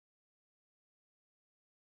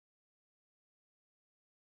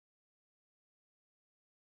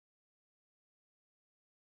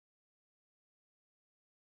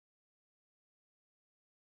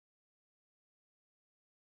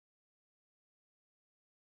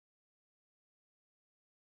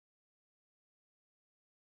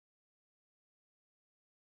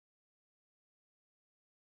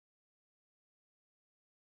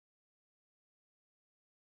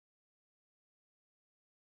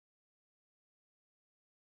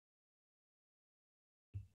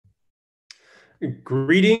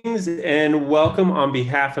Greetings and welcome on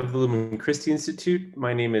behalf of the Lumen Christi Institute.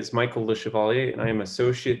 My name is Michael Le Chevalier and I am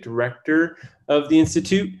Associate Director of the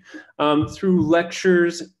Institute. Through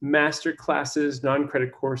lectures, master classes,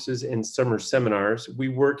 non-credit courses, and summer seminars, we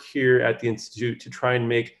work here at the Institute to try and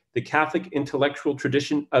make the Catholic intellectual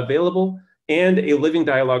tradition available and a living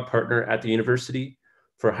dialogue partner at the university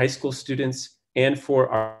for high school students and for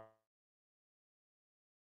our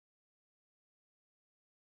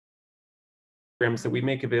programs that we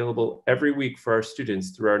make available every week for our students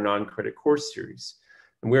through our non-credit course series.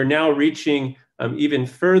 And we're now reaching even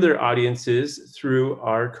further audiences through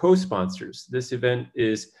our co-sponsors. This event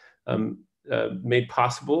is made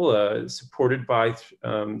possible, supported by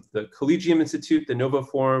the Collegium Institute, the Nova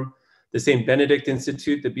Forum, the St. Benedict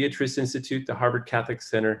Institute, the Beatrice Institute, the Harvard Catholic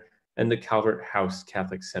Center, and the Calvert House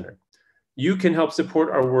Catholic Center. You can help support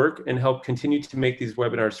our work and help continue to make these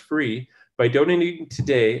webinars free by donating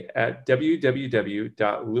today at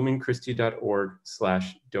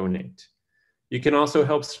www.lumenchristi.org/donate. You can also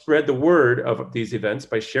help spread the word of these events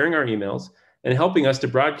by sharing our emails and helping us to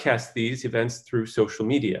broadcast these events through social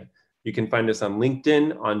media. You can find us on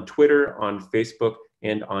LinkedIn, on Twitter, on Facebook,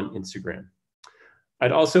 and on Instagram.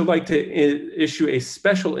 I'd also like to issue a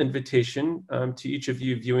special invitation to each of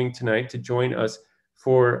you viewing tonight to join us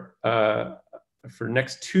for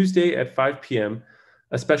next Tuesday at 5 p.m.,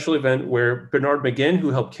 a special event where Bernard McGinn, who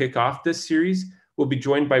helped kick off this series, will be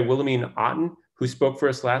joined by Wilhelmine Otten, who spoke for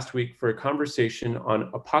us last week for a conversation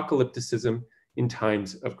on apocalypticism in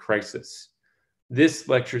times of crisis. This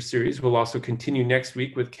lecture series will also continue next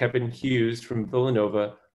week with Kevin Hughes from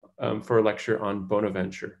Villanova for a lecture on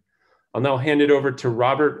Bonaventure. I'll now hand it over to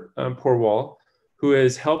Robert Porwall, who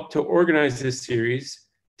has helped to organize this series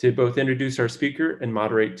to both introduce our speaker and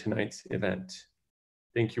moderate tonight's event.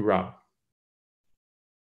 Thank you, Rob.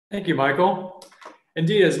 Thank you, Michael.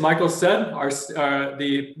 Indeed, as Michael said,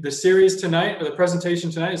 the series tonight, or the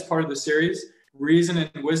presentation tonight, is part of the series, Reason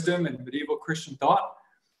and Wisdom in Medieval Christian Thought.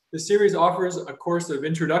 The series offers a course of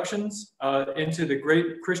introductions into the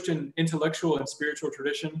great Christian intellectual and spiritual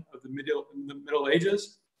tradition of the Middle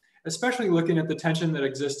Ages, especially looking at the tension that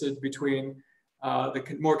existed between the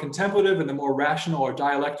more contemplative and the more rational or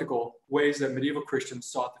dialectical ways that medieval Christians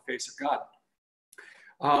sought the face of God.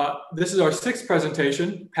 This is our sixth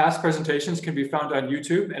presentation. Past presentations can be found on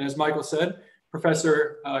YouTube. And as Michael said,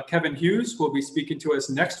 Professor Kevin Hughes will be speaking to us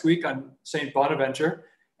next week on St. Bonaventure.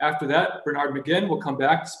 After that, Bernard McGinn will come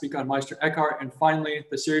back to speak on Meister Eckhart. And finally,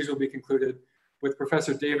 the series will be concluded with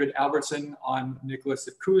Professor David Albertson on Nicholas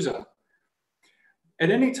of Cusa.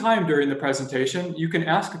 At any time during the presentation, you can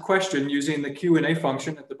ask a question using the Q&A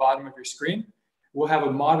function at the bottom of your screen. We'll have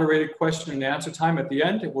a moderated question and answer time at the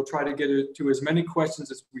end, and we'll try to get to as many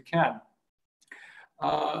questions as we can.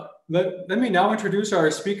 Let me now introduce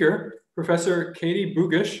our speaker. Professor Katie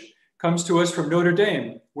Bugyis comes to us from Notre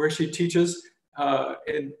Dame, where she teaches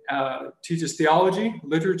theology,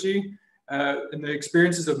 liturgy, and the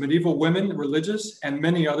experiences of medieval women, religious, and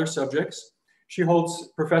many other subjects. She holds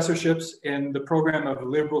professorships in the program of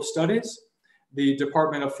liberal studies, the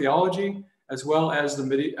Department of Theology, as well as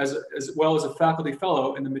a faculty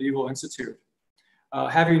fellow in the Medieval Institute.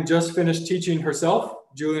 Having just finished teaching herself,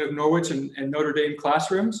 Julian of Norwich and Notre Dame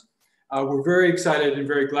classrooms, we're very excited and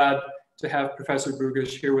very glad to have Professor Bugyis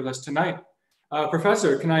here with us tonight.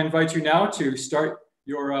 Professor, can I invite you now to start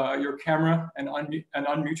your camera and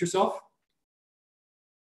unmute yourself?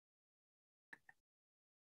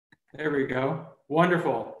 There we go.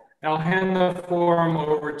 Wonderful. I'll hand the forum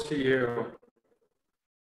over to you.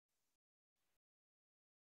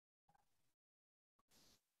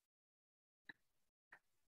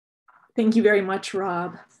 Thank you very much,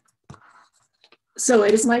 Rob. So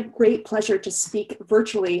it is my great pleasure to speak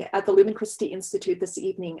virtually at the Lumen Christi Institute this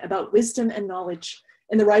evening about wisdom and knowledge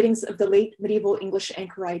in the writings of the late medieval English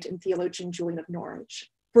anchorite and theologian Julian of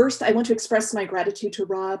Norwich. First, I want to express my gratitude to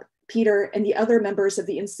Rob, Peter, and the other members of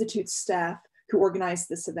the Institute's staff who organized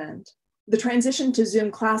this event. The transition to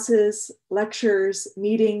Zoom classes, lectures,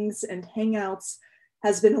 meetings, and hangouts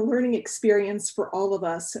has been a learning experience for all of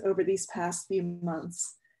us over these past few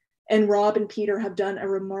months. And Rob and Peter have done a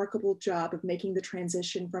remarkable job of making the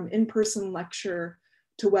transition from in-person lecture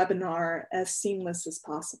to webinar as seamless as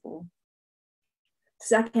possible.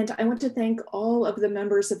 Second, I want to thank all of the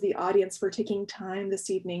members of the audience for taking time this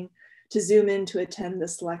evening to Zoom in to attend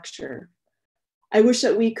this lecture. I wish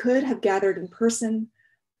that we could have gathered in person,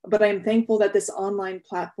 but I am thankful that this online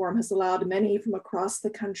platform has allowed many from across the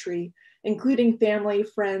country, including family,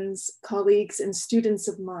 friends, colleagues, and students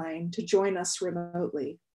of mine, to join us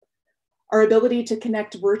remotely. Our ability to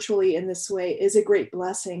connect virtually in this way is a great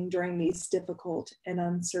blessing during these difficult and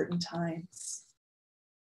uncertain times.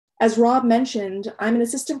 As Rob mentioned, I'm an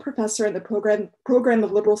assistant professor in the Program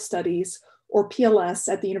of Liberal Studies, or PLS,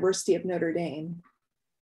 at the University of Notre Dame.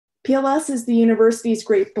 PLS is the university's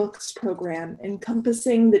Great Books program,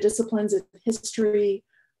 encompassing the disciplines of history,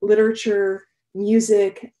 literature,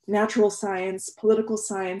 music, natural science, political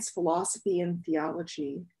science, philosophy, and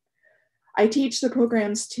theology. I teach the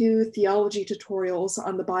program's 2 theology tutorials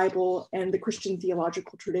on the Bible and the Christian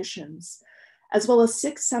theological traditions, as well as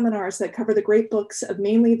 6 seminars that cover the great books of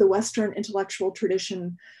mainly the Western intellectual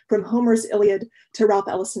tradition, from Homer's Iliad to Ralph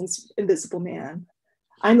Ellison's Invisible Man.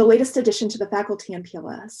 I'm the latest addition to the faculty in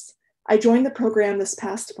PLS. I joined the program this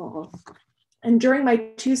past fall. And during my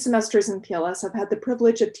 2 semesters in PLS, I've had the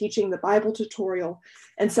privilege of teaching the Bible tutorial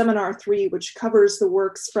and Seminar 3, which covers the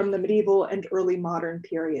works from the medieval and early modern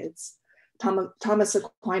periods. Thomas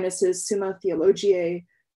Aquinas' Summa Theologiae,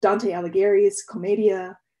 Dante Alighieri's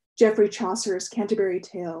Commedia, Geoffrey Chaucer's Canterbury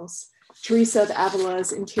Tales, Teresa of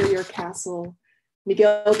Avila's Interior Castle,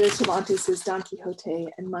 Miguel de Cervantes' Don Quixote,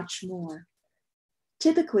 and much more.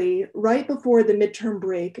 Typically, right before the midterm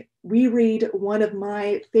break, we read one of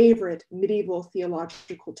my favorite medieval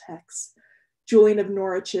theological texts, Julian of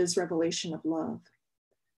Norwich's Revelation of Love.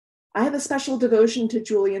 I have a special devotion to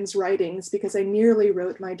Julian's writings because I nearly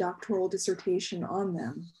wrote my doctoral dissertation on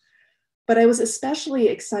them. But I was especially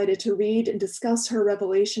excited to read and discuss her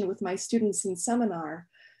revelation with my students in seminar,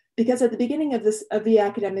 because at the beginning of the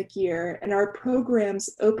academic year, in our program's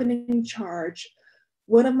opening charge,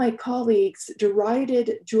 one of my colleagues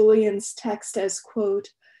derided Julian's text as, quote,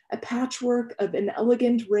 a patchwork of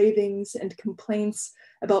inelegant ravings and complaints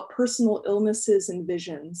about personal illnesses and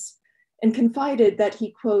visions, and confided that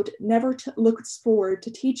he, quote, never looks forward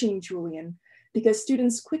to teaching Julian because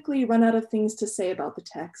students quickly run out of things to say about the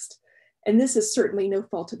text, and this is certainly no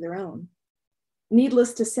fault of their own.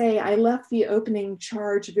 Needless to say, I left the opening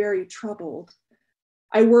charge very troubled.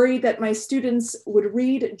 I worried that my students would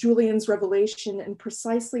read Julian's revelation in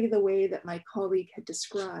precisely the way that my colleague had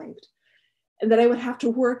described, and that I would have to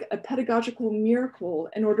work a pedagogical miracle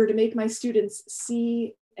in order to make my students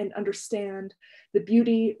see and understand the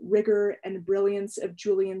beauty, rigor, and brilliance of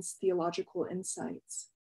Julian's theological insights.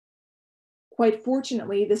 Quite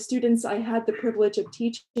fortunately, the students I had the privilege of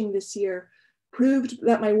teaching this year proved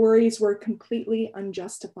that my worries were completely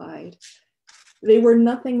unjustified. They were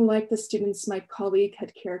nothing like the students my colleague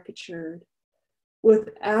had caricatured. With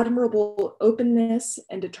admirable openness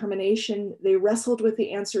and determination, they wrestled with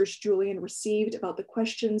the answers Julian received about the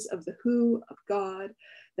questions of the who of God,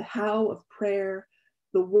 the how of prayer,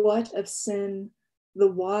 the what of sin,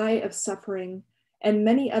 the why of suffering, and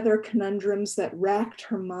many other conundrums that racked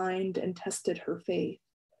her mind and tested her faith.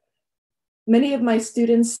 Many of my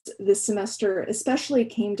students this semester especially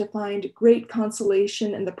came to find great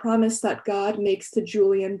consolation in the promise that God makes to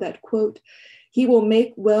Julian that, quote, he will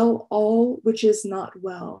make well all which is not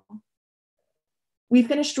well. We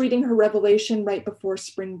finished reading her revelation right before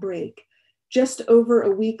spring break, just over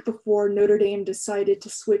a week before Notre Dame decided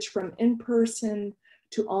to switch from in-person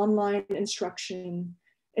to online instruction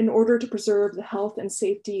in order to preserve the health and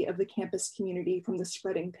safety of the campus community from the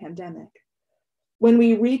spreading pandemic. When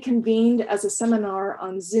we reconvened as a seminar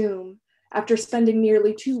on Zoom, after spending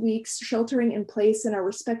nearly 2 weeks sheltering in place in our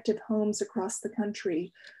respective homes across the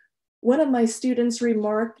country, one of my students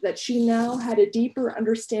remarked that she now had a deeper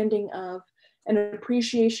understanding of and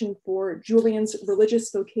appreciation for Julian's religious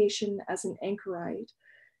vocation as an anchorite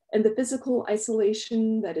and the physical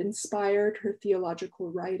isolation that inspired her theological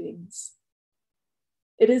writings.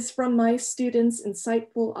 It is from my students'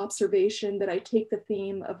 insightful observation that I take the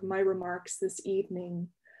theme of my remarks this evening,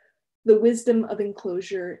 the wisdom of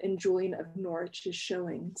enclosure in Julian of Norwich's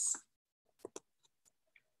showings.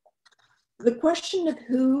 The question of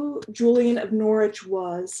who Julian of Norwich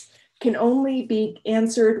was can only be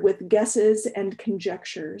answered with guesses and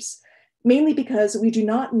conjectures, mainly because we do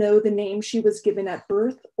not know the name she was given at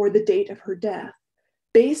birth or the date of her death.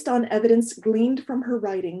 Based on evidence gleaned from her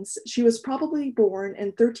writings, she was probably born in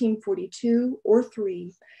 1342 or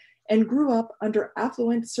 3 and grew up under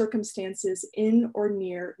affluent circumstances in or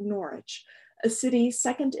near Norwich, a city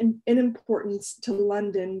second in importance to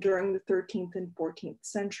London during the 13th and 14th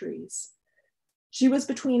centuries. She was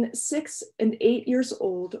between 6 and 8 years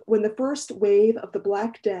old when the first wave of the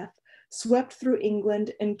Black Death swept through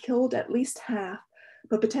England and killed at least half,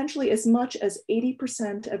 but potentially as much as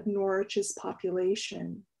 80% of Norwich's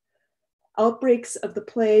population. Outbreaks of the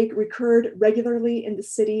plague recurred regularly in the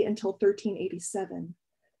city until 1387.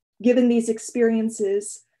 Given these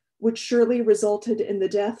experiences, which surely resulted in the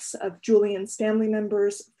deaths of Julian's family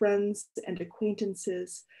members, friends, and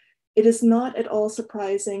acquaintances, it is not at all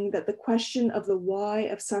surprising that the question of the why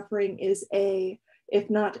of suffering is A, if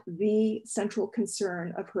not the central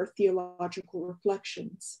concern of her theological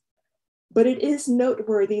reflections. But it is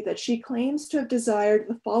noteworthy that she claims to have desired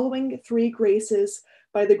the following three graces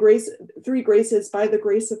by the grace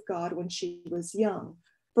of God when she was young.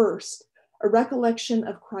 First, a recollection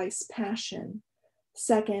of Christ's passion.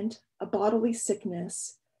 Second, a bodily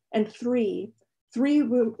sickness. And three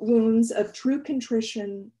wounds of true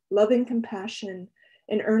contrition, loving compassion,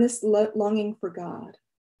 and earnest longing for God.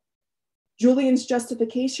 Julian's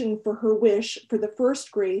justification for her wish for the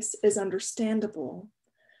first grace is understandable.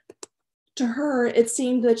 To her, it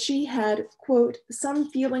seemed that she had, quote, some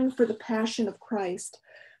feeling for the passion of Christ,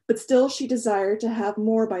 but still she desired to have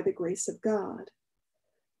more by the grace of God.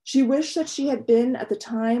 She wished that she had been at the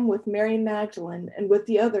time with Mary Magdalene and with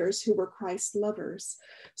the others who were Christ's lovers,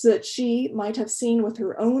 so that she might have seen with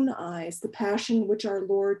her own eyes the passion which our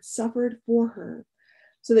Lord suffered for her,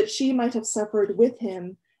 so that she might have suffered with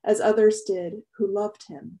him as others did who loved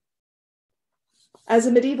him. As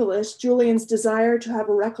a medievalist, Julian's desire to have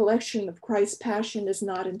a recollection of Christ's passion is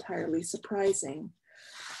not entirely surprising.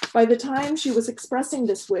 By the time she was expressing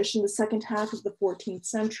this wish in the second half of the 14th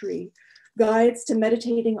century, guides to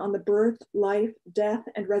meditating on the birth, life, death,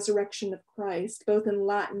 and resurrection of Christ, both in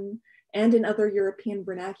Latin and in other European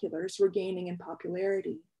vernaculars, were gaining in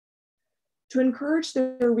popularity. To encourage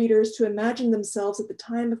their readers to imagine themselves at the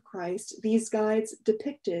time of Christ, these guides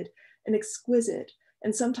depicted in exquisite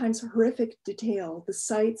and sometimes horrific detail the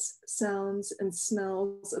sights, sounds, and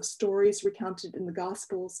smells of stories recounted in the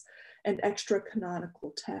Gospels and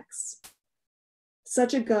extra-canonical texts.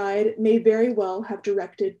 Such a guide may very well have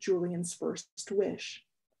directed Julian's first wish.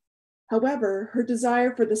 However, her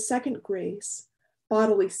desire for the second grace,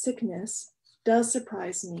 bodily sickness, does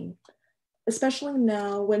surprise me, especially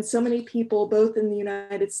now when so many people, both in the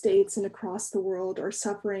United States and across the world, are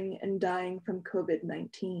suffering and dying from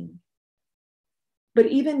COVID-19. But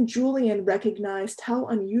even Julian recognized how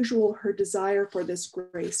unusual her desire for this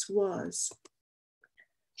grace was.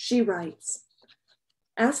 She writes,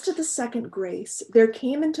 "As to the second grace, there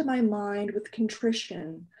came into my mind with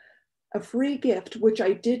contrition a free gift which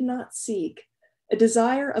I did not seek, a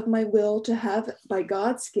desire of my will to have by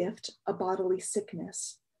God's gift a bodily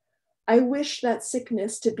sickness. I wish that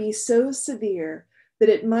sickness to be so severe that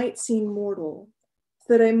it might seem mortal,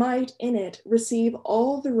 so that I might in it receive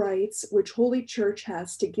all the rights which Holy Church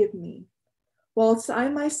has to give me, whilst I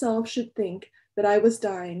myself should think that I was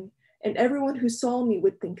dying, and everyone who saw me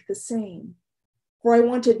would think the same. For I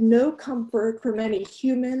wanted no comfort from any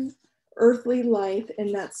human, earthly life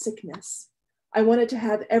in that sickness. I wanted to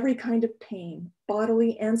have every kind of pain,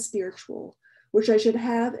 bodily and spiritual, which I should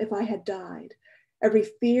have if I had died, every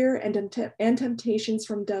fear and temptations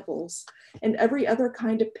from devils, and every other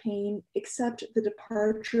kind of pain except the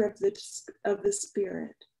departure of the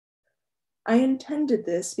spirit. I intended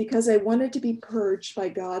this because I wanted to be purged by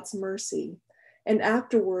God's mercy, and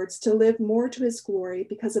afterwards to live more to his glory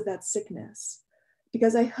because of that sickness,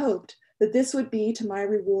 because I hoped that this would be to my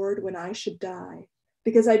reward when I should die,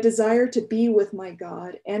 because I desired to be with my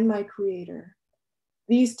God and my Creator.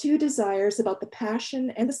 These two desires about the passion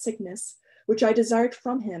and the sickness, which I desired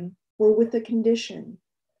from him, were with a condition.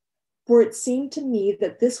 For it seemed to me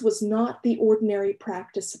that this was not the ordinary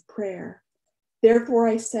practice of prayer. Therefore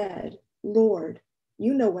I said, Lord,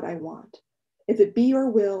 you know what I want. If it be your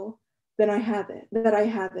will, then I have it,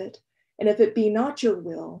 and if it be not your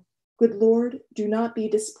will, good Lord, do not be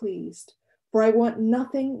displeased, for I want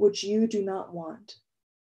nothing which you do not want.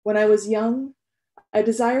 When I was young, I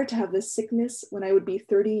desired to have this sickness when I would be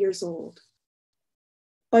 30 years old.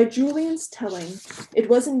 By Julian's telling, it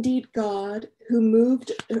was indeed God who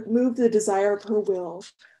moved the desire of her will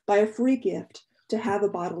by a free gift to have a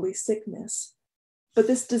bodily sickness. But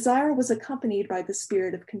this desire was accompanied by the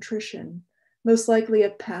spirit of contrition, most likely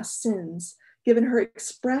of past sins, given her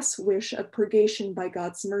express wish of purgation by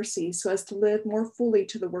God's mercy so as to live more fully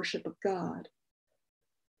to the worship of God.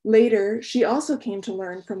 Later, she also came to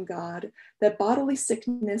learn from God that bodily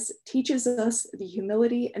sickness teaches us the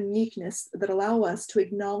humility and meekness that allow us to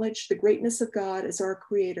acknowledge the greatness of God as our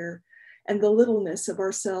Creator and the littleness of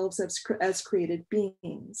ourselves as created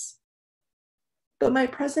beings. But my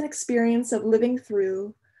present experience of living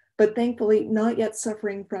through, but thankfully not yet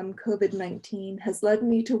suffering from COVID-19, has led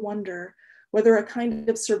me to wonder whether a kind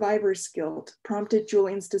of survivor's guilt prompted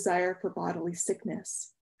Julian's desire for bodily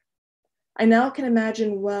sickness. I now can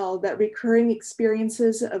imagine well that recurring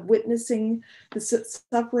experiences of witnessing the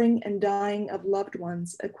suffering and dying of loved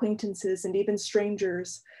ones, acquaintances, and even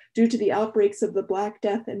strangers due to the outbreaks of the Black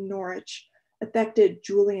Death in Norwich affected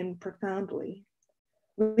Julian profoundly,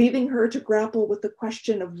 leaving her to grapple with the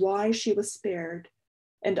question of why she was spared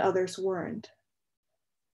and others weren't.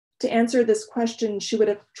 To answer this question, she would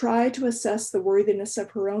have tried to assess the worthiness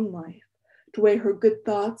of her own life, to weigh her good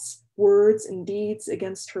thoughts, words, and deeds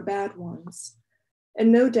against her bad ones.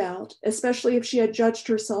 And no doubt, especially if she had judged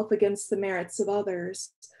herself against the merits of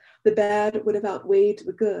others, the bad would have outweighed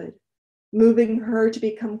the good, moving her to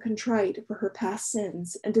become contrite for her past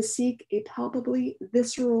sins and to seek a palpably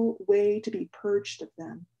visceral way to be purged of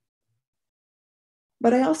them.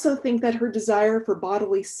 But I also think that her desire for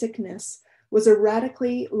bodily sickness was a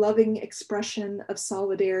radically loving expression of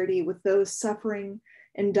solidarity with those suffering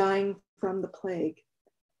and dying from the plague,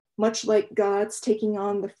 much like God's taking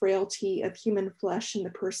on the frailty of human flesh in the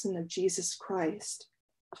person of Jesus Christ.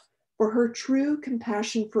 For her true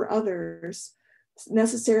compassion for others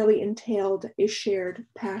necessarily entailed a shared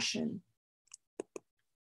passion.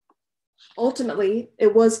 Ultimately,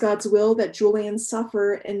 it was God's will that Julian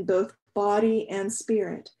suffer in both body and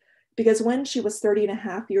spirit, because when she was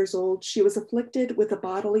 30.5 years old, she was afflicted with a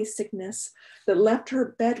bodily sickness that left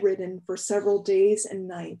her bedridden for several days and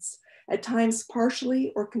nights, at times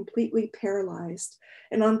partially or completely paralyzed,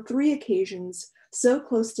 and on 3 occasions so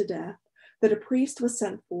close to death that a priest was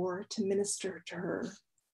sent for to minister to her.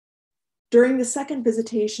 During the second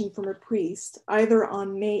visitation from a priest, either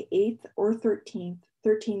on May 8th or 13th,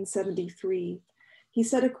 1373, he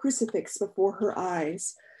set a crucifix before her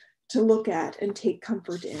eyes to look at and take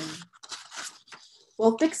comfort in.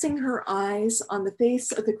 While fixing her eyes on the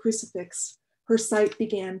face of the crucifix, her sight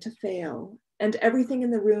began to fail, and everything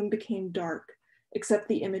in the room became dark, except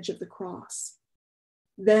the image of the cross.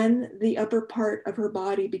 Then the upper part of her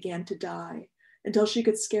body began to die, until she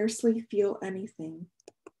could scarcely feel anything.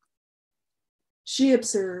 She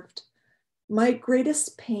observed, "My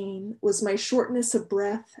greatest pain was my shortness of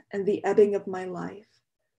breath and the ebbing of my life.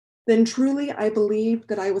 Then truly I believed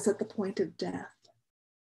that I was at the point of death."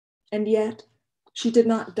 And yet she did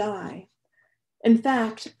not die. In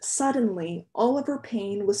fact, suddenly all of her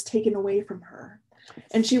pain was taken away from her,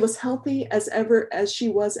 and she was healthy as she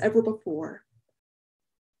was ever before.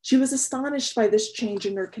 She was astonished by this change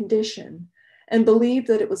in her condition and believed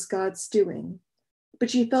that it was God's doing, but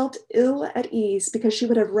she felt ill at ease because she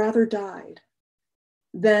would have rather died.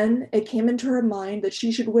 Then it came into her mind that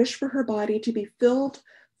she should wish for her body to be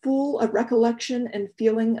full of recollection and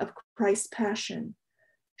feeling of Christ's passion.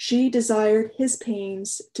 She desired his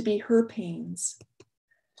pains to be her pains.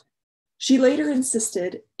 She later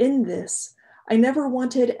insisted, "In this, I never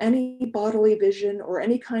wanted any bodily vision or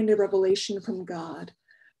any kind of revelation from God,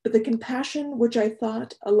 but the compassion which I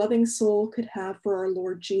thought a loving soul could have for our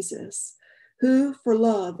Lord Jesus, who for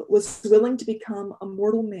love was willing to become a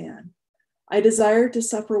mortal man. I desired to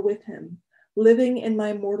suffer with him, living in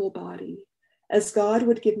my mortal body, as God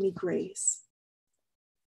would give me grace."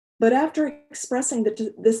 But after expressing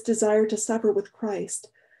this desire to suffer with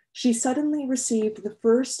Christ, she suddenly received the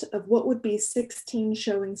first of what would be 16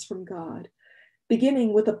 showings from God,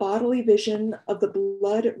 beginning with a bodily vision of the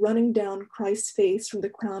blood running down Christ's face from the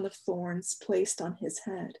crown of thorns placed on his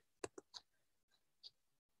head.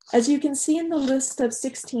 As you can see in the list of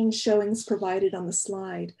 16 showings provided on the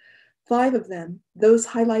slide, 5 of them, those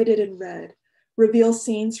highlighted in red, reveal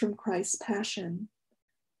scenes from Christ's passion.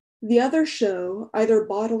 The others show, either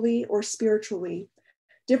bodily or spiritually,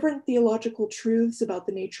 different theological truths about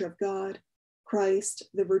the nature of God, Christ,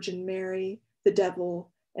 the Virgin Mary, the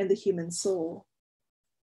devil, and the human soul.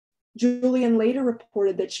 Julian later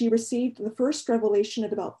reported that she received the first revelation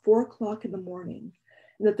at about 4 o'clock in the morning,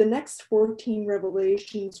 and that the next 14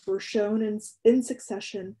 revelations were shown in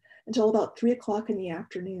succession until about 3 o'clock in the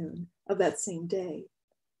afternoon of that same day.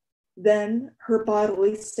 Then her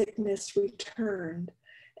bodily sickness returned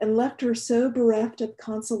and left her so bereft of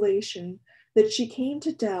consolation that she came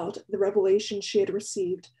to doubt the revelation she had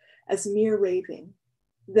received as mere raving.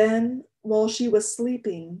 Then, while she was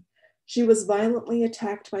sleeping, she was violently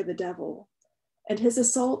attacked by the devil, and his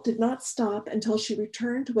assault did not stop until she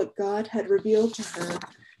returned to what God had revealed to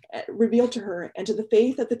her and to the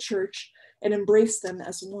faith of the church and embraced them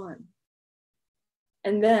as one.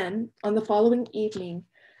 And then, on the following evening,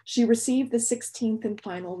 she received the 16th and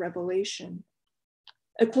final revelation.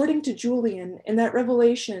 According to Julian, in that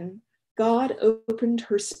revelation, God opened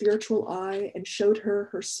her spiritual eye and showed her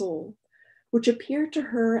her soul, which appeared to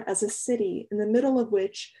her as a city in the middle of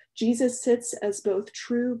which Jesus sits as both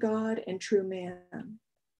true God and true man.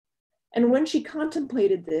 And when she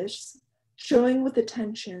contemplated this, showing with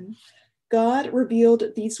attention, God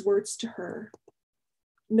revealed these words to her: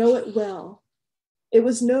 "Know it well. It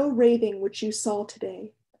was no raving which you saw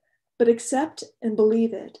today, but accept and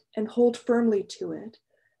believe it and hold firmly to it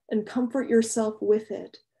and comfort yourself with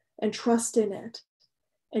it and trust in it,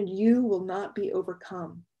 and you will not be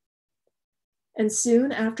overcome." And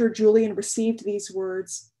soon after Julian received these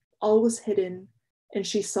words, all was hidden, and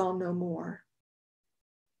she saw no more.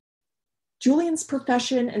 Julian's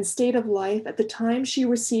profession and state of life at the time she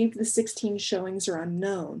received the 16 showings are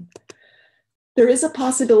unknown. There is a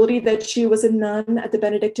possibility that she was a nun at the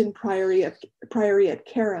Benedictine Priory at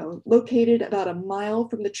Carow, located about a mile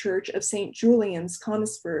from the church of St. Julian's,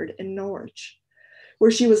 Conisford in Norwich, where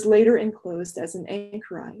she was later enclosed as an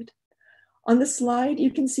anchorite. On the slide, you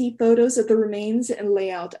can see photos of the remains and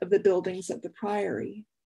layout of the buildings of the priory.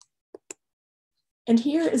 And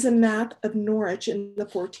here is a map of Norwich in the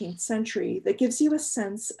 14th century that gives you a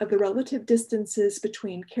sense of the relative distances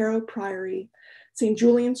between Carow Priory, St.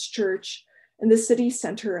 Julian's Church, and the city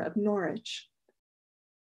center of Norwich.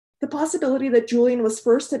 The possibility that Julian was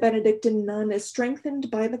first a Benedictine nun is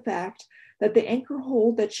strengthened by the fact that the anchor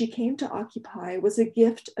hold that she came to occupy was a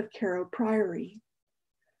gift of Carow Priory.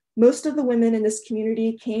 Most of the women in this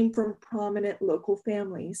community came from prominent local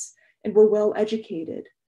families and were well educated,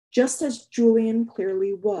 just as Julian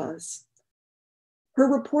clearly was. Her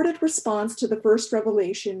reported response to the first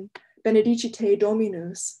revelation, Benedicite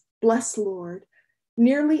Dominus, bless Lord,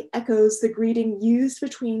 nearly echoes the greeting used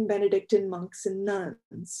between Benedictine monks and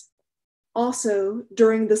nuns. Also,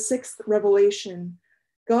 during the sixth revelation,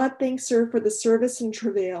 God thanks her for the service and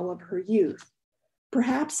travail of her youth,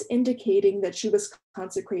 perhaps indicating that she was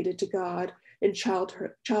consecrated to God in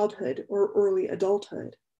childhood or early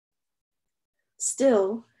adulthood.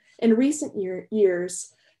 Still, in recent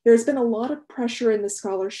years, there's been a lot of pressure in the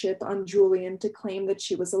scholarship on Julian to claim that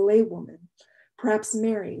she was a laywoman, perhaps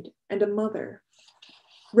married and a mother.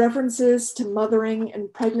 References to mothering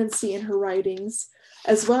and pregnancy in her writings,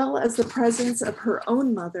 as well as the presence of her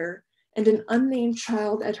own mother and an unnamed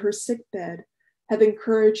child at her sickbed, have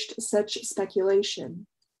encouraged such speculation.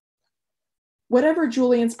 Whatever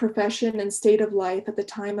Julian's profession and state of life at the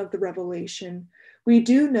time of the revelation, we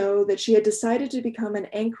do know that she had decided to become an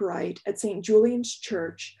anchorite at St. Julian's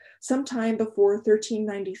Church sometime before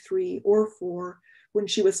 1393 or 4, when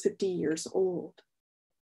she was 50 years old.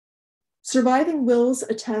 Surviving wills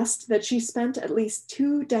attest that she spent at least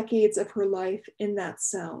 2 decades of her life in that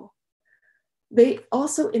cell. They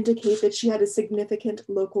also indicate that she had a significant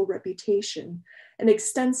local reputation and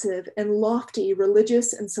extensive and lofty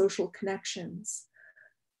religious and social connections.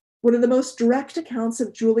 One of the most direct accounts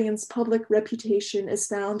of Julian's public reputation is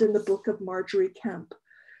found in the book of Marjorie Kemp,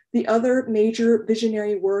 the other major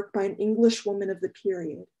visionary work by an English woman of the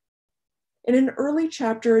period. In an early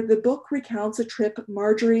chapter, the book recounts a trip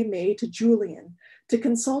Marjorie made to Julian to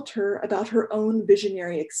consult her about her own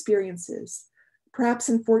visionary experiences, perhaps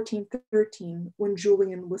in 1413 when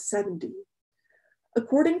Julian was 70.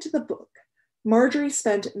 According to the book, Marjorie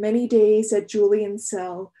spent many days at Julian's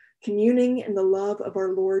cell, communing in the love of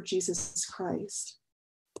our Lord Jesus Christ.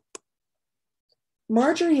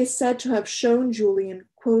 Marjorie is said to have shown Julian,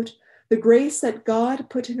 quote, the grace that God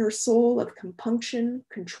put in her soul of compunction,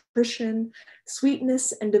 contrition,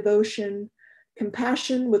 sweetness and devotion,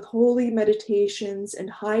 compassion with holy meditations and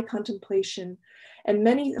high contemplation, and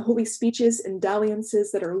many holy speeches and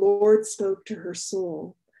dalliances that our Lord spoke to her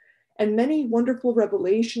soul, and many wonderful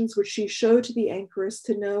revelations which she showed to the anchoress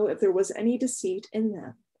to know if there was any deceit in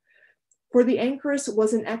them. For the anchoress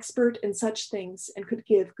was an expert in such things and could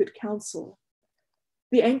give good counsel.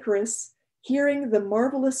 The anchoress, hearing the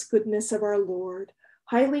marvelous goodness of our Lord,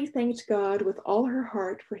 highly thanked God with all her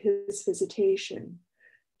heart for his visitation,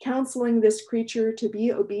 counseling this creature to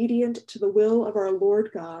be obedient to the will of our Lord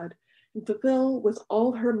God and fulfill with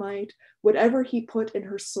all her might whatever he put in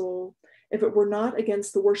her soul, if it were not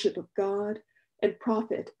against the worship of God and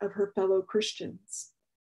profit of her fellow Christians.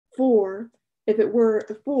 For if it were,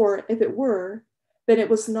 then it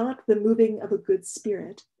was not the moving of a good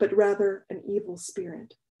spirit, but rather an evil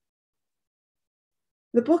spirit.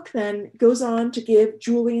 The book then goes on to give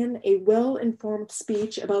Julian a well-informed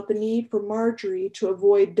speech about the need for Marjorie to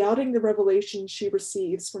avoid doubting the revelation she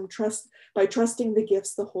receives by trusting the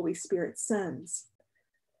gifts the Holy Spirit sends.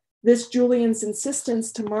 This Julian's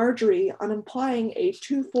insistence to Marjorie on applying a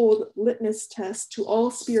twofold litmus test to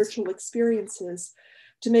all spiritual experiences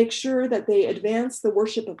to make sure that they advance the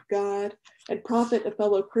worship of God and profit of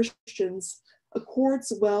fellow Christians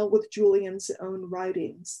accords well with Julian's own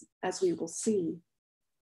writings, as we will see.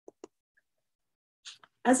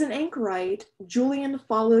 As an anchorite, Julian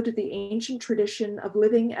followed the ancient tradition of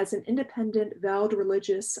living as an independent vowed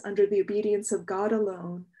religious under the obedience of God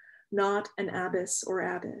alone, not an abbess or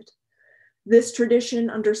abbot. This tradition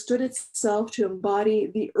understood itself to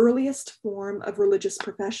embody the earliest form of religious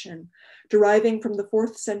profession, deriving from the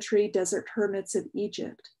 4th century desert hermits of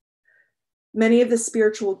Egypt. Many of the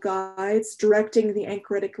spiritual guides directing the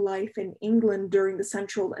anchoritic life in England during the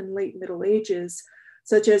Central and Late Middle Ages,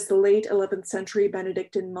 such as the late 11th century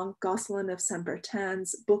Benedictine monk Gosselin of Saint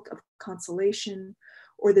Bertin's Book of Consolation,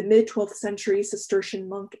 or the mid-12th century Cistercian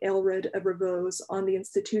monk Aelred of Rivaux on the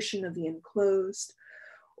institution of the enclosed,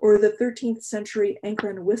 or the 13th century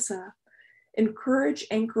Ancran Wissa, encourage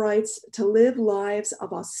anchorites to live lives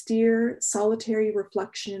of austere, solitary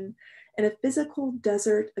reflection in a physical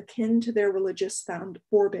desert akin to their religious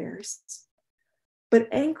forebears. But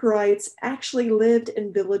anchorites actually lived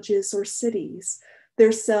in villages or cities.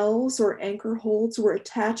 Their cells or anchor holds were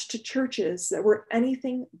attached to churches that were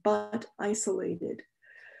anything but isolated.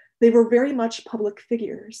 They were very much public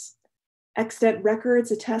figures. Extant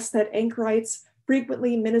records attest that anchorites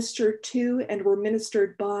frequently ministered to and were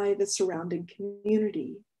ministered by the surrounding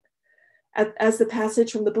community. As the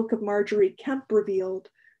passage from the Book of Marjorie Kemp revealed,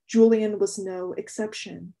 Julian was no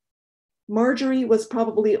exception. Marjorie was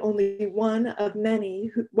probably only one of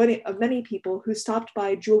many people who stopped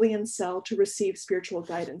by Julian's cell to receive spiritual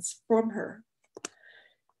guidance from her.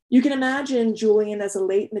 You can imagine Julian as a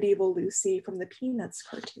late medieval Lucy from the Peanuts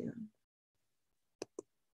cartoon.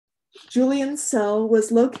 Julian's cell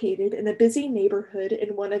was located in a busy neighborhood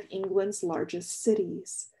in one of England's largest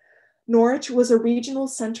cities. Norwich was a regional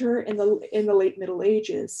center in the late Middle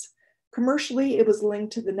Ages. Commercially, it was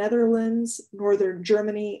linked to the Netherlands, Northern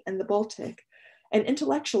Germany, and the Baltic. And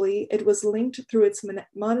intellectually, it was linked through its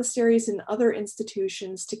monasteries and other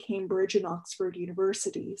institutions to Cambridge and Oxford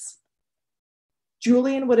universities.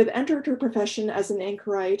 Julian would have entered her profession as an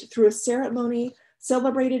anchorite through a ceremony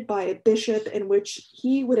celebrated by a bishop in which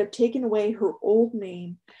he would have taken away her old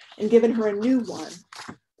name and given her a new one,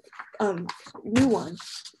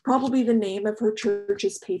 probably the name of her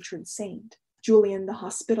church's patron saint, Julian the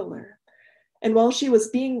Hospitaller. And while she was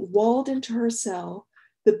being walled into her cell,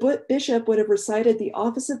 the bishop would have recited the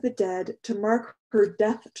Office of the Dead to mark her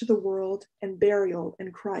death to the world and burial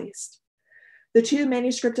in Christ. The two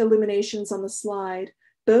manuscript illuminations on the slide,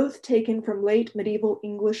 both taken from late medieval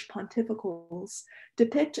English pontificals,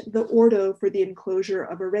 depict the ordo for the enclosure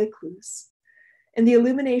of a recluse. In the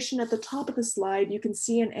illumination at the top of the slide, you can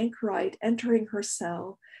see an anchorite entering her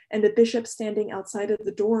cell and a bishop standing outside of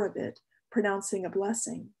the door of it, pronouncing a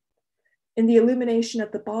blessing. In the illumination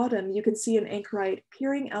at the bottom, you can see an anchorite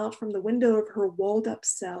peering out from the window of her walled up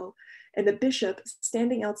cell and a bishop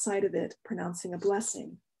standing outside of it, pronouncing a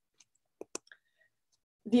blessing.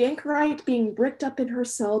 The anchorite being bricked up in her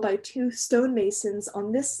cell by two stonemasons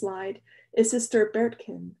on this slide is Sister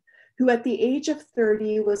Bertkin, who at the age of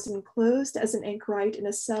 30 was enclosed as an anchorite in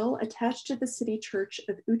a cell attached to the city church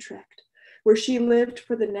of Utrecht, where she lived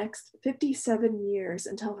for the next 57 years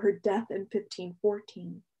until her death in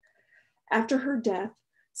 1514. After her death,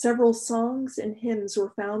 several songs and hymns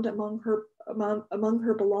were found among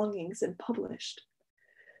her belongings and published.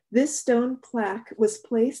 This stone plaque was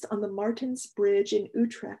placed on the Martens Bridge in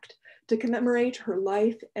Utrecht to commemorate her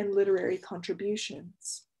life and literary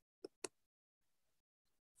contributions.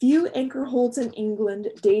 Few anchor holds in England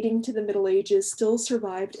dating to the Middle Ages still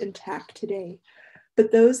survived intact today,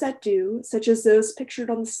 but those that do, such as those pictured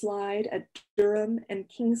on the slide at Durham and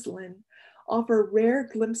King's Lynn, offer rare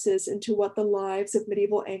glimpses into what the lives of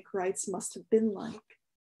medieval anchorites must have been like.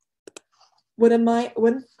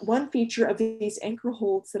 One feature of these anchor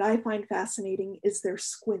holds that I find fascinating is their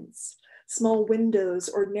squints, small windows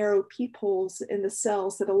or narrow peepholes in the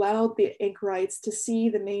cells that allowed the anchorites to see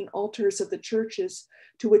the main altars of the churches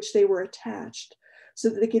to which they were attached, so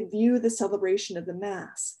that they could view the celebration of the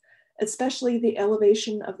Mass, especially the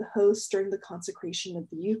elevation of the host during the consecration of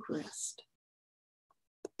the Eucharist.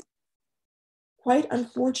 Quite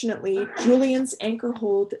unfortunately, Julian's anchor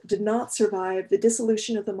hold did not survive the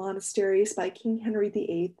dissolution of the monasteries by King Henry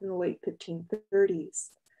VIII in the late 1530s.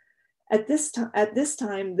 At this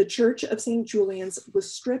time, the Church of St. Julian's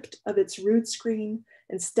was stripped of its rood screen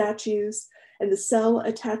and statues, and the cell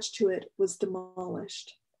attached to it was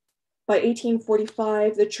demolished. By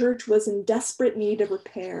 1845, the church was in desperate need of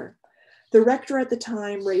repair. The rector at the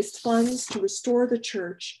time raised funds to restore the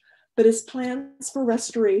church, but his plans for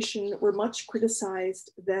restoration were much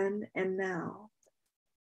criticized then and now.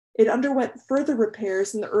 It underwent further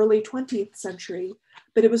repairs in the early 20th century,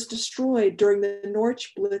 but it was destroyed during the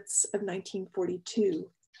Norwich Blitz of 1942.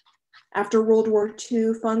 After World War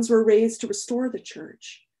II, funds were raised to restore the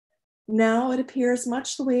church. Now it appears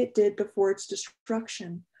much the way it did before its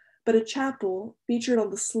destruction, but a chapel, featured on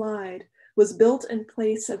the slide, was built in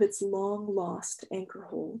place of its long-lost anchor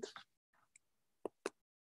hold.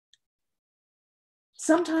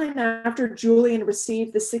 Sometime after Julian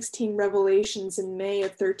received the 16 revelations in May of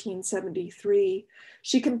 1373,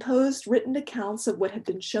 she composed written accounts of what had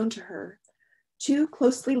been shown to her. Two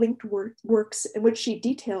closely linked works in which she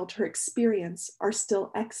detailed her experience are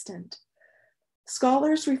still extant.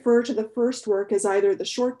 Scholars refer to the first work as either the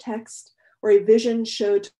short text or a vision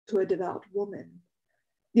showed to a devout woman.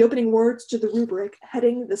 The opening words to the rubric,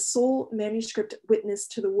 heading the sole manuscript witness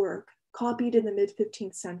to the work, copied in the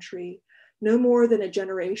mid-15th century, no more than a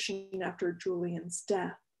generation after Julian's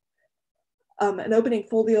death. An opening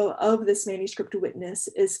folio of this manuscript witness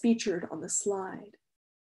is featured on the slide.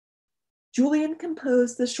 Julian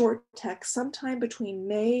composed the short text sometime between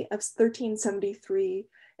May of 1373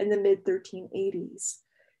 and the mid-1380s.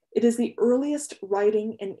 It is the earliest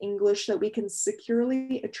writing in English that we can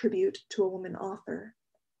securely attribute to a woman author.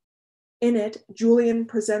 In it, Julian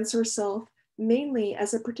presents herself mainly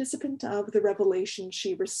as a participant of the revelations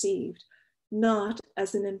she received, not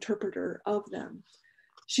as an interpreter of them.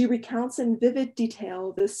 She recounts in vivid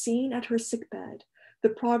detail the scene at her sickbed, the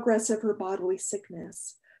progress of her bodily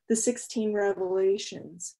sickness, the 16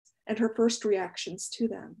 revelations, and her first reactions to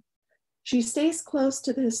them. She stays close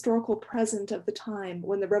to the historical present of the time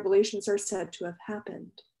when the revelations are said to have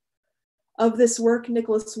happened. Of this work,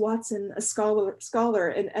 Nicholas Watson, a scholar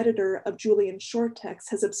and editor of Julian's short text,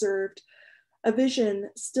 has observed, "A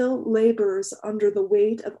vision still labors under the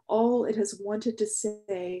weight of all it has wanted to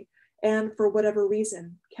say and for whatever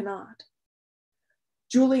reason cannot."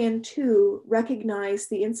 Julian too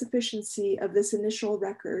recognized the insufficiency of this initial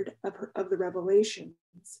record of the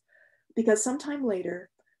revelations, because sometime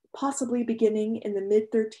later, possibly beginning in the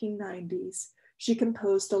mid-1390s, she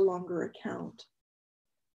composed a longer account.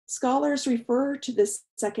 Scholars refer to this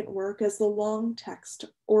second work as the long text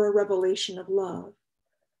or a revelation of love.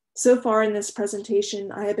 So far in this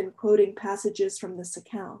presentation, I have been quoting passages from this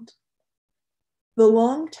account. The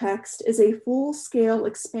long text is a full-scale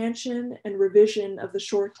expansion and revision of the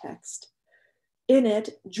short text. In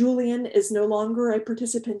it, Julian is no longer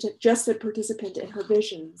just a participant in her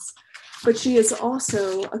visions, but she is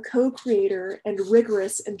also a co-creator and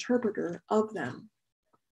rigorous interpreter of them.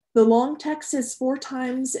 The long text is four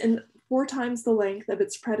times the length of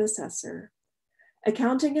its predecessor.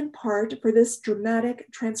 Accounting in part for this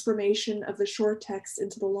dramatic transformation of the short text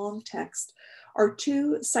into the long text are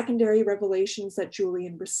two secondary revelations that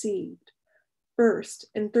Julian received. First,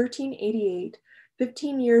 in 1388,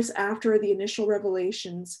 15 years after the initial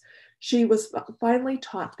revelations, she was finally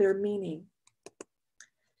taught their meaning.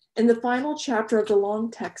 In the final chapter of the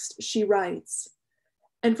long text, she writes,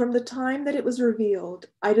 "And from the time that it was revealed,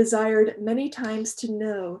 I desired many times to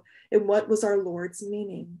know in what was our Lord's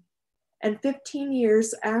meaning. And 15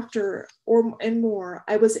 years after and more,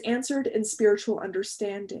 I was answered in spiritual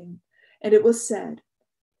understanding. And it was said,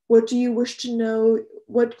 what do you wish to know?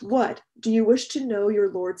 What do you wish to know your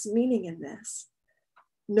Lord's meaning in this?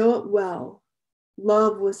 Know it well.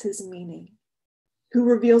 Love was his meaning. Who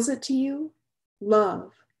reveals it to you?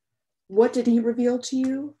 Love. What did he reveal to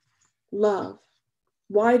you? Love.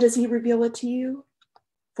 Why does he reveal it to you?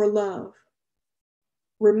 For love.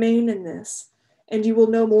 Remain in this, and you will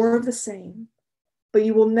know more of the same, but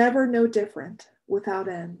you will never know different without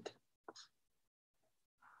end."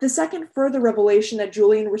 The second further revelation that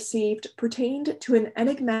Julian received pertained to an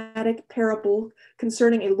enigmatic parable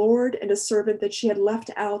concerning a Lord and a servant that she had left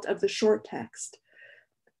out of the short text.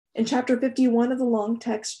 In chapter 51 of the long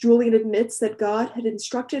text, Julian admits that God had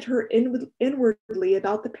instructed her inwardly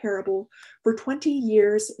about the parable for 20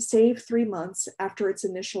 years, save 3 months after its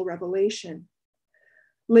initial revelation.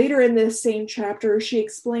 Later in this same chapter, she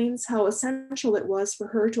explains how essential it was for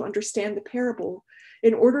her to understand the parable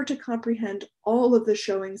in order to comprehend all of the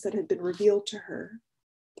showings that had been revealed to her.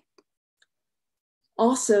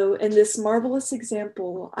 Also, in this marvelous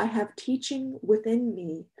example, I have teaching within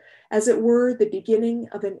me, as it were the beginning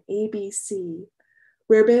of an ABC,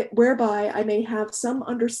 whereby I may have some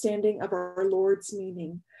understanding of our Lord's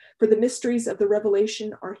meaning, for the mysteries of the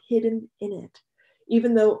revelation are hidden in it,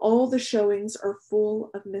 even though all the showings are full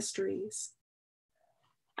of mysteries.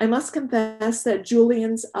 I must confess that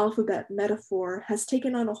Julian's alphabet metaphor has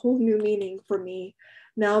taken on a whole new meaning for me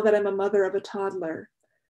now that I'm a mother of a toddler.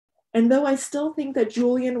 And though I still think that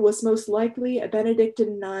Julian was most likely a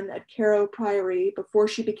Benedictine nun at Carow Priory before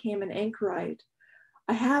she became an anchorite,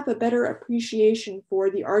 I have a better appreciation for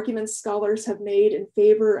the arguments scholars have made in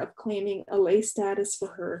favor of claiming a lay status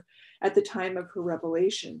for her at the time of her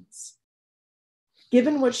revelations.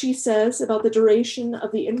 Given what she says about the duration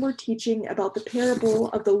of the inward teaching about the parable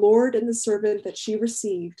of the Lord and the servant that she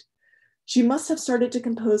received, she must have started to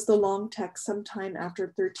compose the long text sometime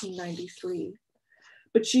after 1393.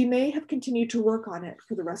 but she may have continued to work on it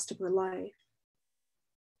for the rest of her life.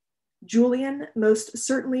 Julian most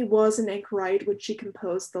certainly was an anchorite when she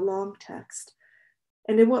composed the long text.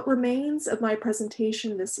 And in what remains of my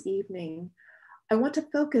presentation this evening, I want to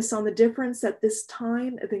focus on the difference that this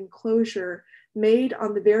time of enclosure made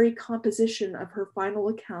on the very composition of her final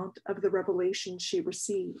account of the revelation she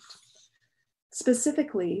received.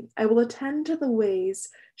 Specifically, I will attend to the ways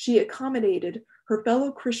she accommodated her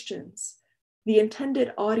fellow Christians, the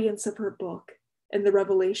intended audience of her book, and the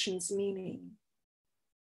revelation's meaning.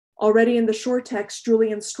 Already in the short text,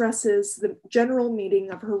 Julian stresses the general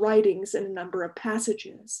meaning of her writings in a number of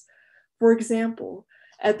passages. For example,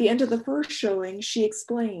 at the end of the first showing, she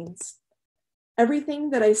explains,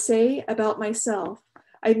 "Everything that I say about myself,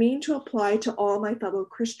 I mean to apply to all my fellow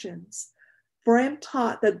Christians, for I am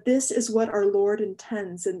taught that this is what our Lord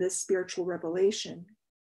intends in this spiritual revelation."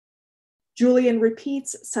 Julian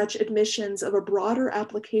repeats such admissions of a broader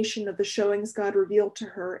application of the showings God revealed to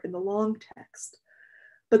her in the long text.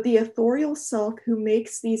 But the authorial self who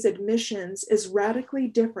makes these admissions is radically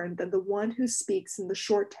different than the one who speaks in the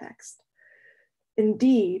short text.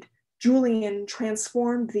 Indeed, Julian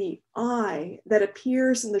transformed the I that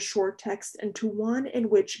appears in the short text into one in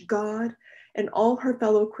which God and all her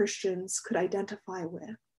fellow Christians could identify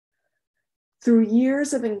with. Through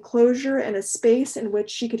years of enclosure and a space in which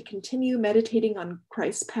she could continue meditating on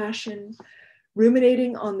Christ's passion,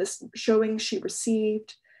 ruminating on the showing she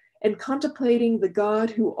received, and contemplating the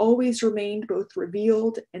God who always remained both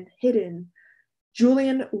revealed and hidden,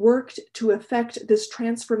 Julian worked to effect this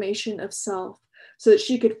transformation of self so that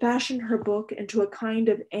she could fashion her book into a kind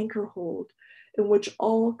of anchor hold in which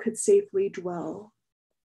all could safely dwell.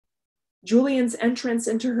 Julian's entrance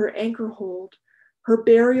into her anchor hold, her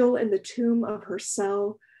burial in the tomb of her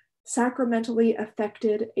cell, sacramentally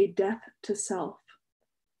effected a death to self.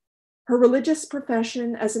 Her religious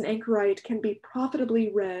profession as an anchorite can be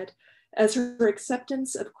profitably read as her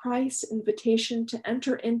acceptance of Christ's invitation to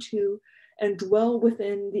enter into and dwell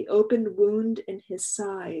within the open wound in his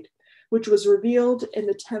side, which was revealed in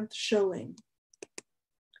the 10th showing.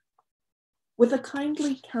 With a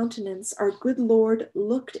kindly countenance, our good Lord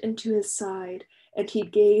looked into his side, and he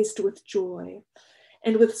gazed with joy.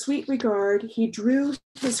 And with sweet regard, he drew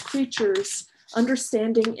his creatures'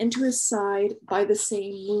 understanding into his side by the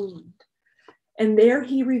same wound. And there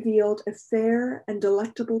he revealed a fair and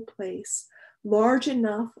delectable place, large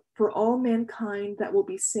enough for all mankind that will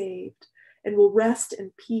be saved and will rest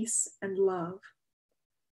in peace and love.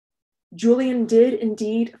 Julian did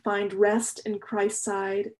indeed find rest in Christ's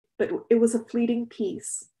side, but it was a fleeting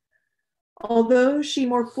peace. Although she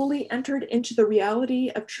more fully entered into the reality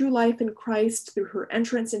of true life in Christ through her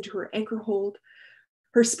entrance into her anchor hold,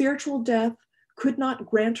 her spiritual death could not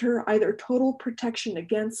grant her either total protection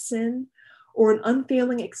against sin or an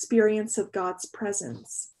unfailing experience of God's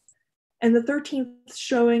presence. In the 13th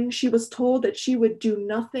showing, she was told that she would do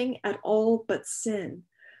nothing at all but sin.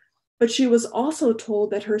 But she was also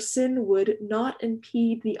told that her sin would not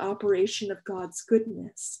impede the operation of God's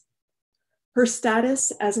goodness. Her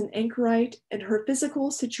status as an anchorite and her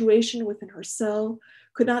physical situation within her cell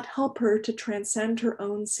could not help her to transcend her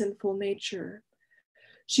own sinful nature.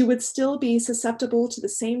 She would still be susceptible to the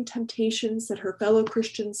same temptations that her fellow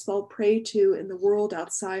Christians fell prey to in the world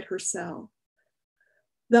outside her cell.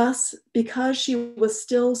 Thus, because she was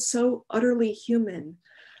still so utterly human,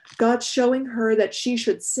 God showing her that she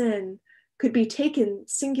should sin could be taken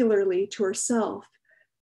singularly to herself.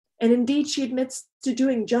 And indeed, she admits to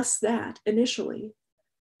doing just that initially.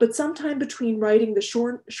 But sometime between writing the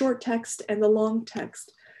short text and the long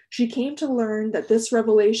text, she came to learn that this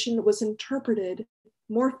revelation was interpreted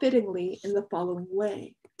more fittingly in the following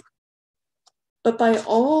way. But by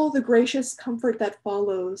all the gracious comfort that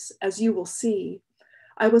follows, as you will see,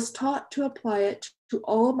 I was taught to apply it to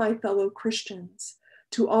all my fellow Christians,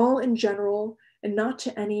 to all in general, and not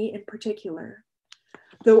to any in particular.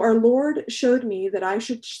 Though our Lord showed me that I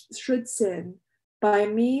should sin, by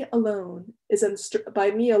me alone is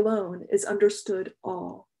understood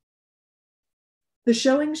all. The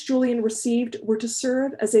showings Julian received were to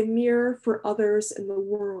serve as a mirror for others in the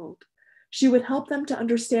world. She would help them to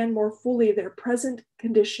understand more fully their present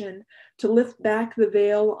condition, to lift back the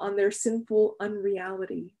veil on their sinful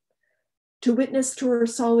unreality. To witness to her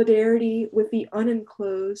solidarity with the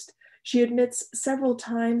unenclosed, she admits several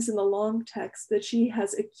times in the long text that she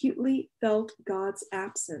has acutely felt God's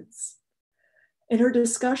absence. In her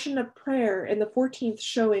discussion of prayer in the 14th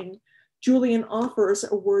showing, Julian offers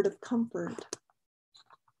a word of comfort.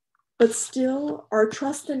 But still, our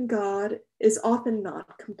trust in God is often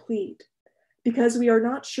not complete, because we are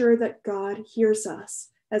not sure that God hears us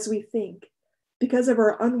as we think, because of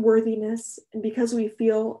our unworthiness and because we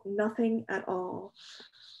feel nothing at all.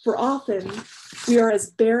 For often we are as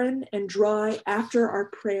barren and dry after our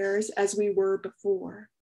prayers as we were before.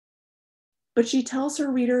 But she tells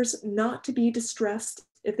her readers not to be distressed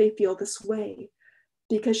if they feel this way,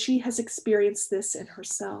 because she has experienced this in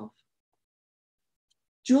herself.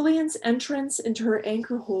 Julian's entrance into her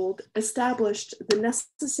anchor hold established the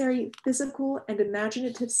necessary physical and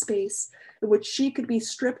imaginative space in which she could be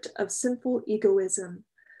stripped of sinful egoism,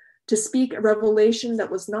 to speak a revelation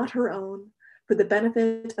that was not her own for the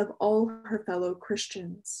benefit of all her fellow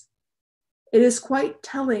Christians. It is quite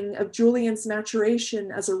telling of Julian's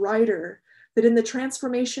maturation as a writer that in the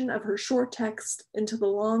transformation of her short text into the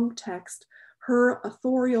long text, her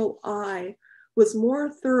authorial eye was more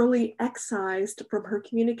thoroughly excised from her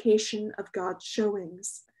communication of God's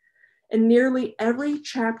showings. In nearly every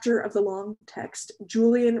chapter of the long text,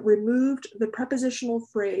 Julian removed the prepositional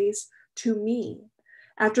phrase "to me"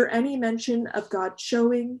 after any mention of God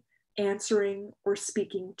showing, answering, or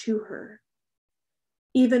speaking to her.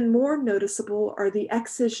 Even more noticeable are the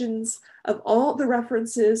excisions of all the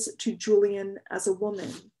references to Julian as a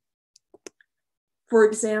woman. For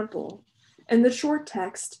example, in the short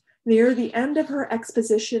text, near the end of her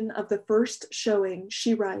exposition of the first showing,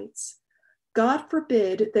 she writes, "God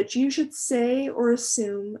forbid that you should say or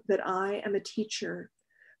assume that I am a teacher,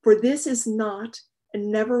 for this is not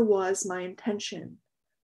and never was my intention.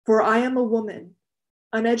 For I am a woman,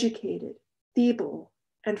 uneducated, feeble,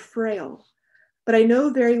 and frail. But I know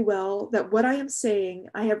very well that what I am saying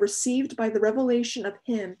I have received by the revelation of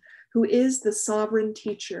him who is the sovereign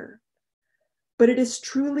teacher. But it is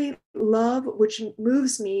truly love which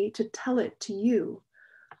moves me to tell it to you,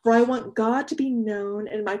 for I want God to be known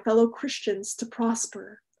and my fellow Christians to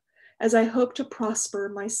prosper, as I hope to prosper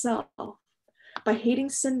myself, by hating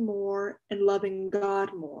sin more and loving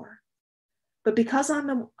God more. But because I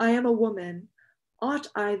am a woman, ought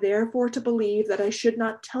I therefore to believe that I should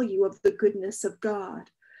not tell you of the goodness of God,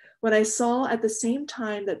 when I saw at the same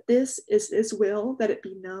time that this is his will that it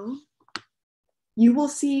be known? You will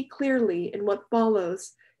see clearly in what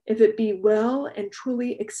follows if it be well and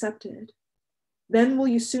truly accepted. Then will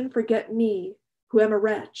you soon forget me, who am a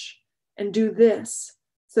wretch, and do this,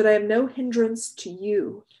 so that I am no hindrance to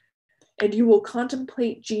you, and you will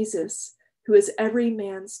contemplate Jesus, who is every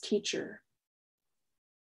man's teacher."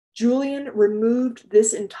 Julian removed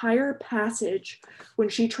this entire passage when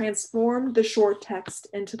she transformed the short text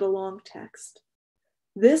into the long text.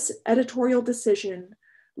 This editorial decision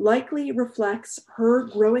likely reflects her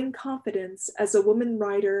growing confidence as a woman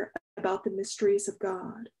writer about the mysteries of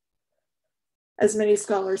God, as many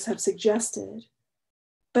scholars have suggested.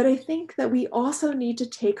 But I think that we also need to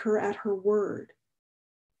take her at her word.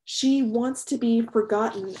 She wants to be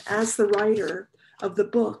forgotten as the writer of the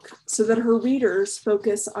book so that her readers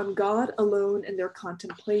focus on God alone in their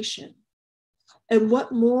contemplation. And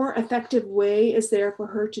what more effective way is there for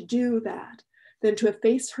her to do that than to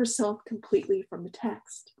efface herself completely from the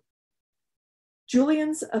text?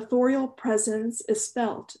 Julian's authorial presence is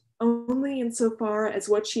felt only insofar as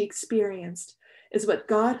what she experienced is what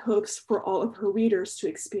God hopes for all of her readers to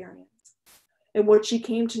experience. And what she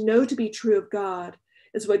came to know to be true of God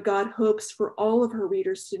is what God hopes for all of her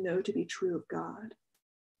readers to know to be true of God.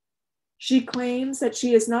 She claims that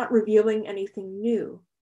she is not revealing anything new.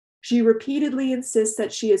 She repeatedly insists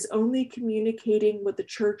that she is only communicating what the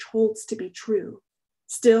church holds to be true.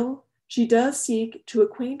 Still, she does seek to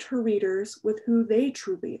acquaint her readers with who they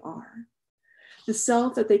truly are, the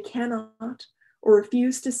self that they cannot or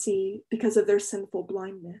refuse to see because of their sinful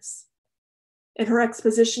blindness. In her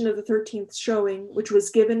exposition of the 13th showing, which was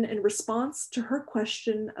given in response to her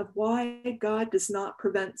question of why God does not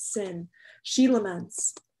prevent sin, she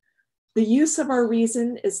laments, "The use of our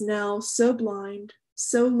reason is now so blind,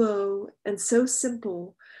 so low, and so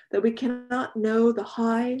simple that we cannot know the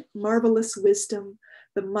high, marvelous wisdom,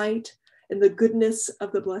 the might, and the goodness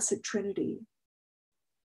of the Blessed Trinity."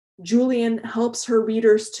 Julian helps her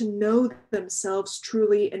readers to know themselves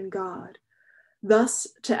truly in God. Thus,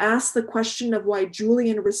 to ask the question of why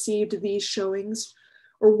Julian received these showings,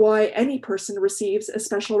 or why any person receives a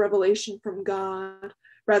special revelation from God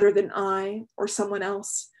rather than I or someone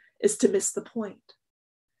else, is to miss the point.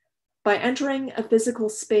 By entering a physical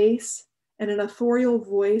space and an authorial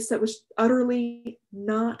voice that was utterly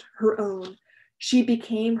not her own, she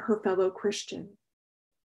became her fellow Christian.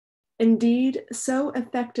 Indeed, so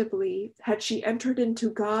effectively had she entered into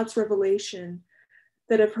God's revelation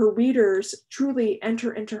that if her readers truly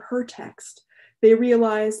enter into her text, they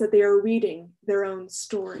realize that they are reading their own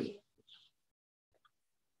story.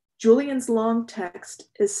 Julian's long text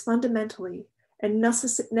is fundamentally and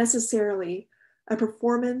necessarily a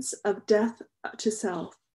performance of death to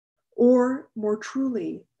self, or more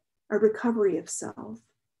truly, a recovery of self.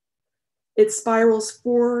 It spirals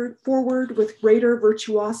forward with greater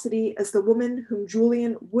virtuosity as the woman whom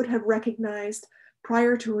Julian would have recognized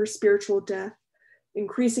prior to her spiritual death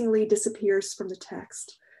increasingly disappears from the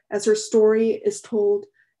text, as her story is told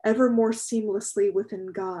ever more seamlessly within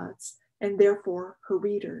God's, and therefore her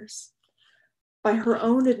readers. By her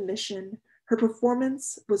own admission, her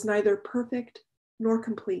performance was neither perfect nor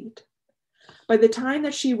complete. By the time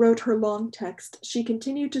that she wrote her long text, she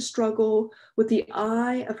continued to struggle with the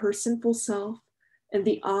I of her sinful self and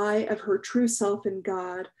the I of her true self in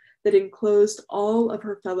God that enclosed all of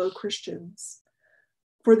her fellow Christians.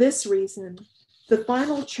 For this reason, the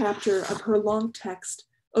final chapter of her long text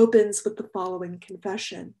opens with the following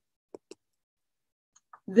confession.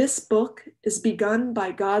 This book is begun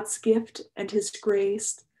by God's gift and his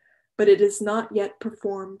grace, but it is not yet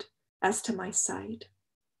performed as to my sight.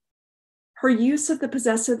 Her use of the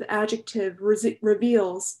possessive adjective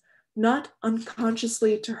reveals, not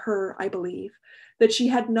unconsciously to her, I believe, that she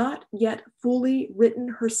had not yet fully written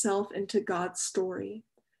herself into God's story.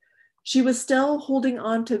 She was still holding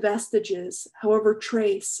on to vestiges, however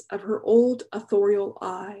trace, of her old authorial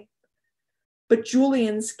I. But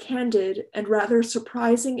Julian's candid and rather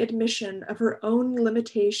surprising admission of her own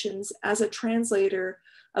limitations as a translator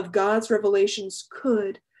of God's revelations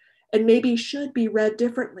could, and maybe should, be read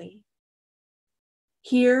differently.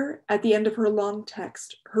 Here, at the end of her long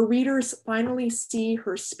text, her readers finally see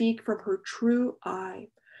her speak from her true I,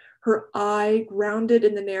 her I grounded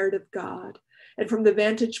in the narrative God. And from the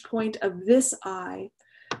vantage point of this I,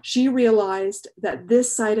 she realized that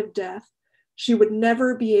this side of death, she would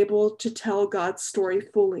never be able to tell God's story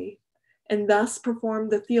fully, and thus perform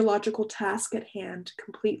the theological task at hand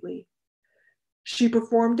completely. She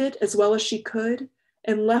performed it as well as she could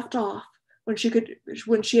and left off when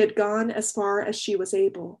she had gone as far as she was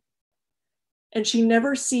able. And she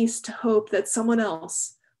never ceased to hope that someone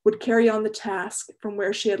else would carry on the task from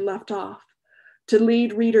where she had left off, to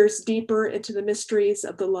lead readers deeper into the mysteries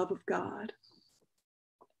of the love of God.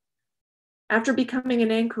 After becoming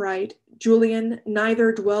an anchorite, Julian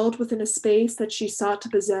neither dwelled within a space that she sought to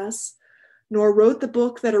possess, nor wrote the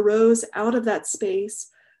book that arose out of that space,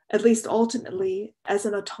 at least ultimately, as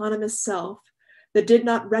an autonomous self that did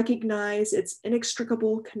not recognize its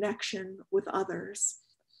inextricable connection with others.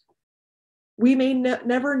 We may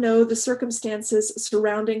never know the circumstances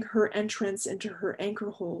surrounding her entrance into her anchor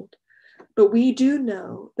hold, but we do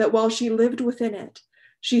know that while she lived within it,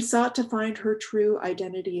 she sought to find her true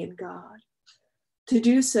identity in God. To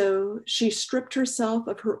do so, she stripped herself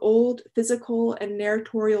of her old physical and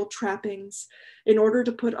narratorial trappings in order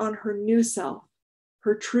to put on her new self,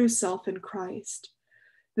 her true self in Christ,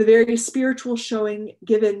 the very spiritual showing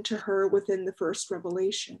given to her within the first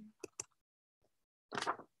revelation.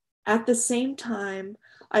 At the same time,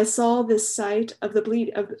 I saw this sight of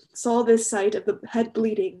the head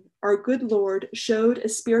bleeding. Our good Lord showed a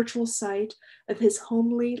spiritual sight of his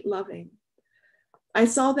homely loving. I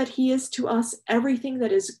saw that he is to us everything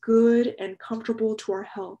that is good and comfortable to our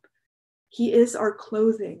help. He is our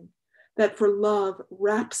clothing that for love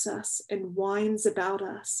wraps us and winds about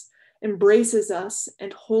us, embraces us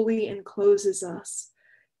and wholly encloses us,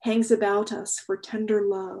 hangs about us for tender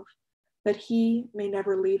love, that he may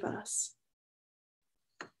never leave us.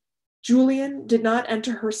 Julian did not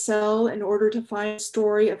enter her cell in order to find a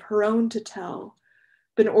story of her own to tell,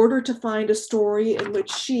 but in order to find a story in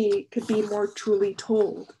which she could be more truly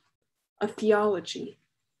told, a theology.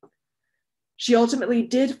 She ultimately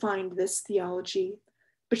did find this theology,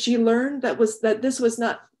 but she learned that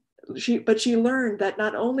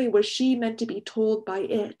not only was she meant to be told by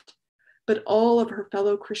it, but all of her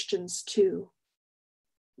fellow Christians too.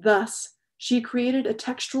 Thus, she created a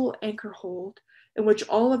textual anchor hold in which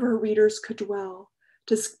all of her readers could dwell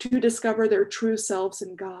to discover their true selves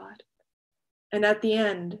in God. And at the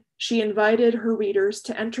end, she invited her readers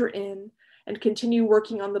to enter in and continue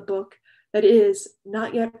working on the book that is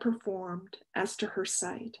not yet performed as to her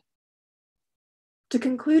sight. To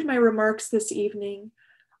conclude my remarks this evening,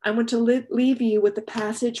 I want to leave you with the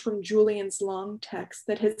passage from Julian's long text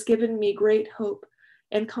that has given me great hope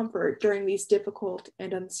and comfort during these difficult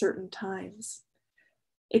and uncertain times.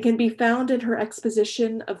 It can be found in her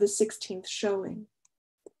exposition of the 16th showing.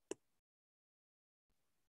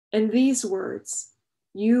 And these words,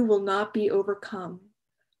 "You will not be overcome,"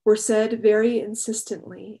 were said very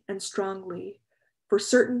insistently and strongly for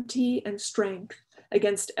certainty and strength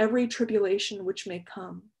against every tribulation which may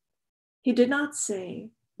come. He did not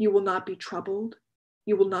say, "You will not be troubled,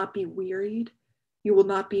 you will not be wearied, you will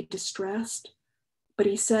not be distressed," but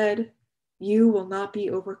he said, you will not be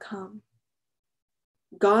overcome.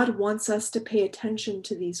 God wants us to pay attention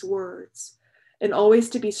to these words and always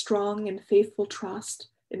to be strong in faithful trust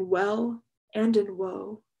in well and in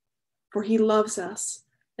woe, for he loves us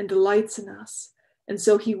and delights in us, and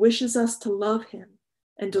so he wishes us to love him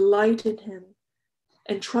and delight in him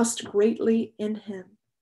and trust greatly in him,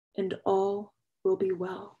 and all will be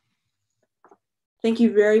well. Thank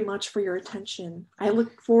you very much for your attention. I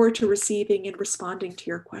look forward to receiving and responding to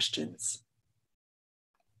your questions.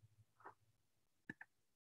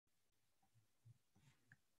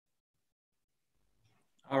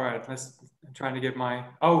 All right, I'm trying to get my,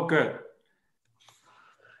 oh, good.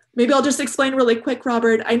 Maybe I'll just explain really quick,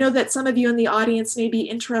 Robert. I know that some of you in the audience may be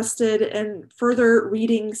interested in further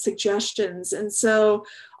reading suggestions. And so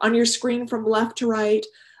on your screen from left to right,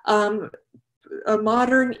 a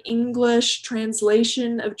modern English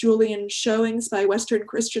translation of Julian Showings by Western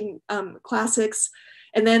Christian Classics.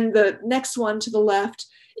 And then the next one to the left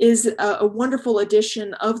is a wonderful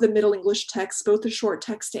edition of the Middle English text, both the short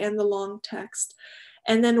text and the long text.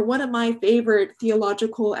 And then one of my favorite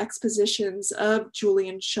theological expositions of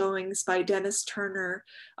Julian Showings by Dennis Turner,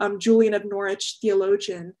 Julian of Norwich,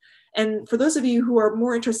 theologian. And for those of you who are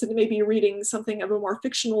more interested in maybe reading something of a more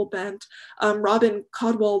fictional bent, Robin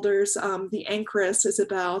Cadwalder's The Anchoress is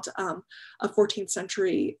about a 14th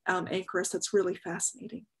century anchoress that's really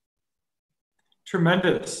fascinating.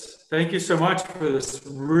 Tremendous. Thank you so much for this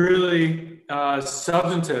really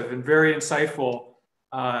substantive and very insightful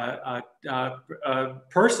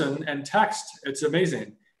person and text. It's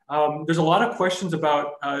amazing. There's a lot of questions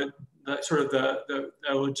about the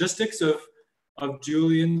logistics of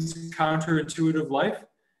Julian's counterintuitive life.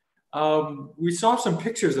 We saw some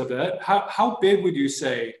pictures of that. How big would you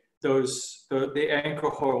say the anchor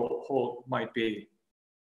hole might be?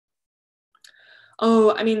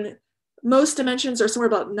 Oh, I mean, most dimensions are somewhere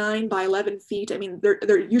about 9 by 11 feet. I mean,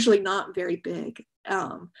 they're usually not very big.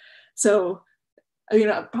 So, you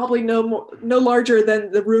know, probably no larger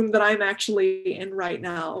than the room that I'm actually in right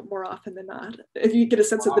now, more often than not, if you get a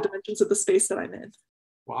sense of the dimensions of the space that I'm in.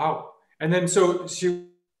 Wow. And then so she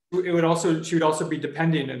would also be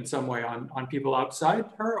depending in some way on people outside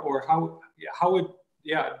her, or how would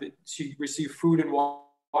she receive food and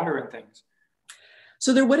water and things?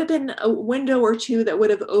 So there would have been a window or two that would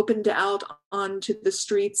have opened out onto the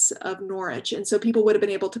streets of Norwich. And so people would have been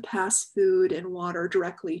able to pass food and water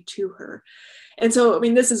directly to her. And so, I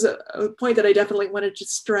mean, this is a point that I definitely wanted to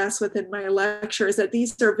stress within my lecture, is that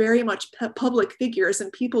these are very much public figures,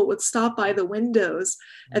 and people would stop by the windows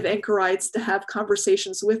of anchorites to have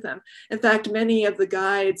conversations with them. In fact, many of the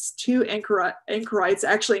guides to anchorites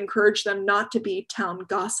actually encourage them not to be town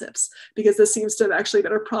gossips, because this seems to have actually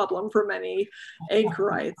been a problem for many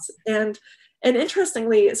anchorites. And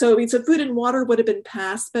interestingly, so food and water would have been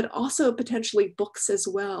passed, but also potentially books as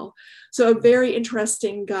well. So a very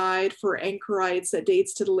interesting guide for anchorites that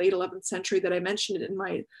dates to the late 11th century that I mentioned in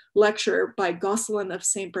my lecture by Gosselin of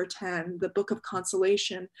Saint Bertin, the Book of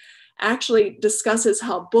Consolation, actually discusses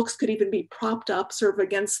how books could even be propped up sort of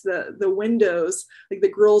against the windows, like the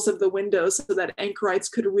grills of the windows, so that anchorites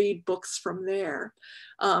could read books from there.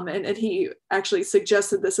 And he actually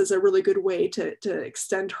suggested this as a really good way to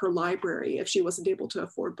extend her library if she wasn't able to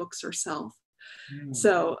afford books herself.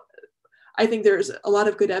 So I think there's a lot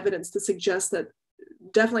of good evidence to suggest that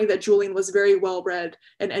definitely that Julian was very well read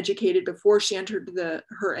and educated before she entered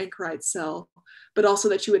her anchorite cell, but also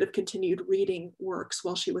that she would have continued reading works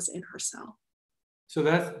while she was in her cell. So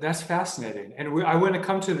that's fascinating. And I want to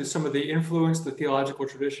come to some of the influence, the theological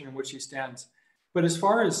tradition in which he stands. But as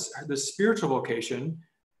far as the spiritual vocation,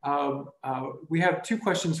 we have two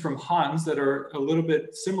questions from Hans that are a little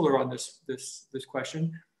bit similar on this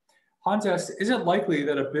question. Hans asks, is it likely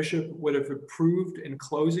that a bishop would have approved in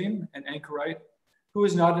closing an anchorite who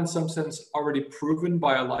is not in some sense already proven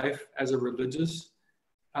by a life as a religious?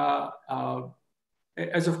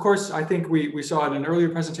 As of course, I think we saw in an earlier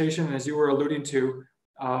presentation, and as you were alluding to,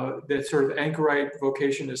 that sort of anchorite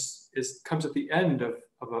vocation comes at the end of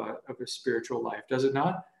a spiritual life, does it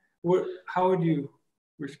not? How would you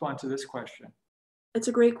respond to this question? It's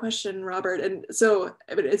a great question, Robert. And so,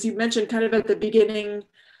 as you mentioned kind of at the beginning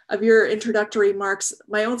of your introductory remarks,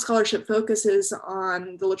 my own scholarship focuses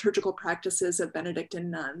on the liturgical practices of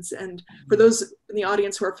Benedictine nuns. And for those in the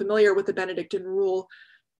audience who are familiar with the Benedictine rule,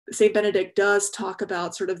 St. Benedict does talk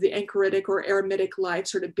about sort of the anchoritic or eremitic life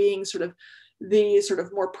sort of being sort of the sort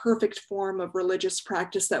of more perfect form of religious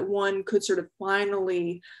practice that one could sort of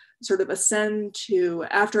finally sort of ascend to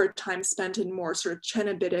after a time spent in more sort of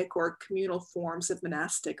cenobitic or communal forms of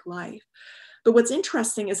monastic life. But what's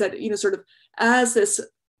interesting is that, sort of as this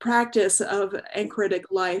practice of anchoritic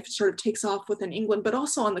life sort of takes off within England, but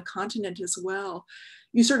also on the continent as well.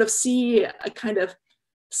 You sort of see a kind of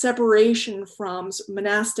separation from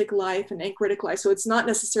monastic life and anchoritic life. So it's not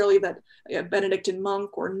necessarily that a Benedictine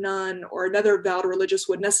monk or nun or another vowed religious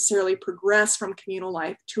would necessarily progress from communal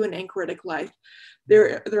life to an anchoritic life.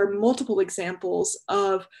 There are multiple examples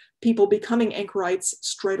of people becoming anchorites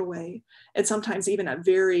straight away, and sometimes even at a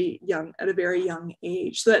very young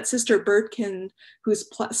age. So that Sister Bertkin, whose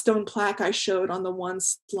stone plaque I showed on the one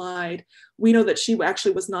slide, we know that she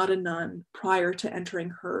actually was not a nun prior to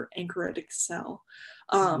entering her anchoritic cell.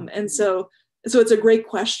 And so it's a great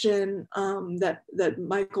question that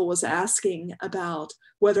Michael was asking about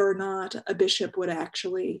whether or not a bishop would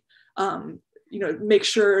actually make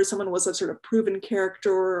sure someone was a sort of proven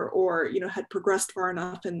character or, had progressed far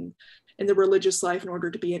enough in the religious life in order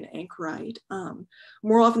to be an anchorite.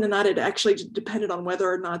 More often than not, it actually depended on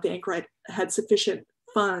whether or not the anchorite had sufficient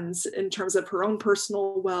funds in terms of her own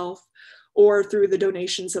personal wealth or through the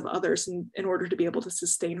donations of others in order to be able to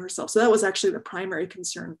sustain herself. So that was actually the primary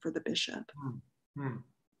concern for the bishop.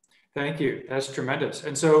 Thank you. That's tremendous.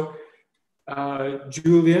 And so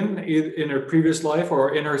Julian, in her previous life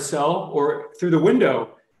or in her cell or through the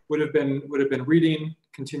window, would have been reading,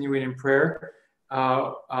 continuing in prayer.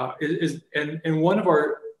 And one of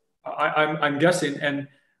our, I'm guessing, and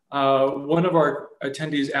one of our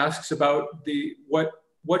attendees asks about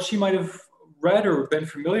what she might have read or been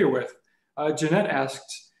familiar with. Jeanette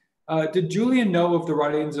asks, did Julian know of the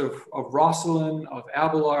writings of Rosalind, of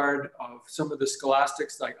Abelard, of some of the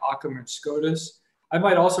scholastics like Occam and Scotus? I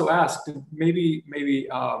might also ask, did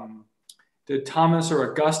Thomas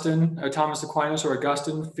Aquinas or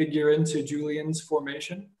Augustine figure into Julian's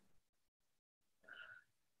formation?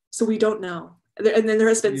 So we don't know. And then there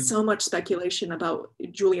has been so much speculation about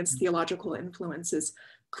Julian's theological influences.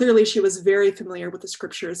 Clearly, she was very familiar with the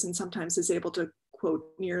scriptures and sometimes is able to quote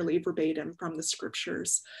nearly verbatim from the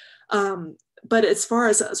scriptures. But as far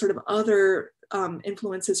as sort of other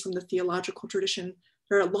influences from the theological tradition,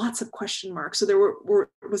 there are lots of question marks. So there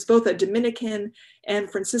was both a Dominican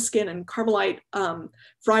and Franciscan and Carmelite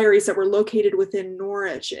friaries that were located within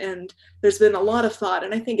Norwich. And there's been a lot of thought,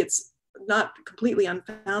 and I think it's not completely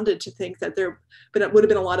unfounded to think that it would have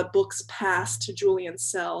been a lot of books passed to Julian's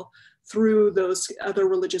cell through those other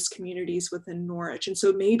religious communities within Norwich. And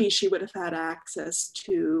so maybe she would have had access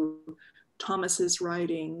to Thomas's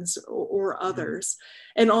writings or others.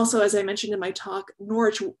 And also, as I mentioned in my talk,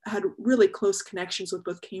 Norwich had really close connections with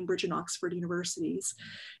both Cambridge and Oxford universities.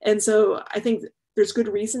 And so I think there's good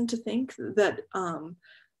reason to think that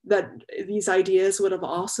that these ideas would have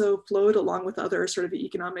also flowed along with other sort of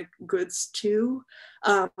economic goods too.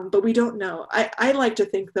 But we don't know. I like to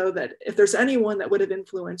think, though, that if there's anyone that would have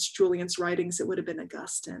influenced Julian's writings, it would have been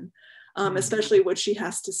Augustine, especially what she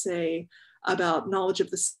has to say about knowledge of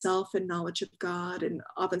the self and knowledge of God, and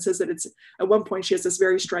often says that at one point she has this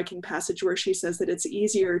very striking passage where she says that it's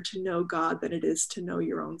easier to know God than it is to know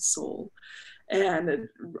your own soul. And it,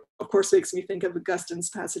 of course, makes me think of Augustine's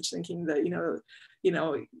passage, thinking that,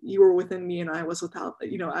 you were within me and I was without,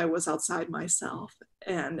 I was outside myself.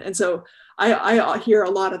 And so I hear a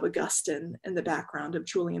lot of Augustine in the background of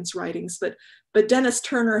Julian's writings, but Dennis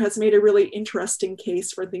Turner has made a really interesting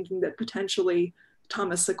case for thinking that potentially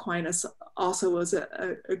Thomas Aquinas also was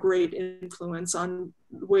a great influence on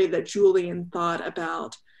the way that Julian thought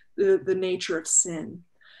about the nature of sin,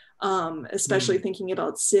 especially thinking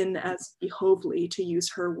about sin as behovely, to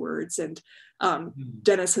use her words. And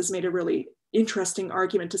Dennis has made a really interesting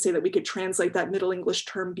argument to say that we could translate that Middle English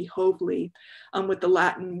term behovely with the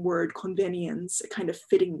Latin word conveniens, a kind of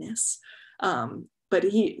fittingness. But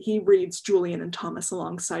he reads Julian and Thomas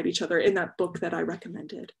alongside each other in that book that I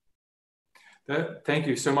recommended. Thank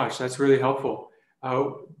you so much. That's really helpful.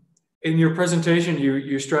 In your presentation,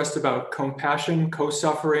 you stressed about compassion,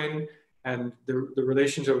 co-suffering, and the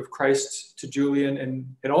relationship of Christ to Julian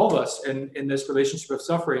and all of us in this relationship of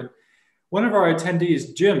suffering. One of our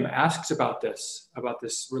attendees, Jim, asks about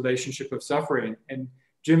this relationship of suffering. And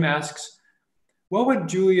Jim asks, what would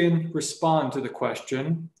Julian respond to the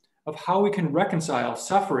question of how we can reconcile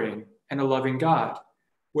suffering and a loving God?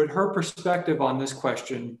 Would her perspective on this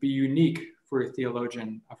question be unique for a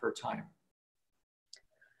theologian of her time?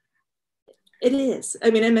 It is. I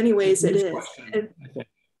mean, in many ways it is.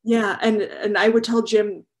 Yeah, and I would tell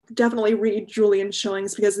Jim, definitely read Julian's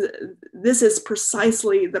showings, because this is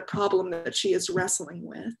precisely the problem that she is wrestling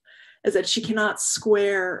with, is that she cannot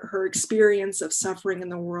square her experience of suffering in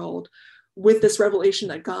the world with this revelation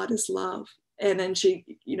that God is love. And then she,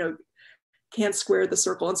 can't square the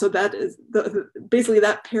circle. And so that is basically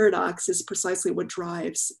that paradox is precisely what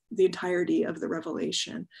drives the entirety of the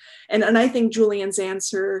revelation. And I think Julian's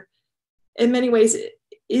answer in many ways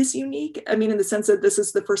is unique. I mean, in the sense that this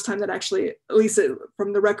is the first time that actually, at least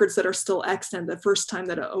from the records that are still extant, the first time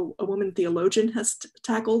that a woman theologian has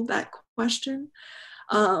tackled that question.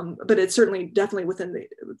 But it's certainly definitely within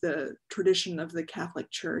the tradition of the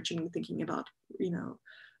Catholic Church, and thinking about,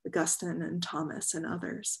 Augustine and Thomas and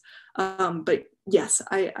others. But yes,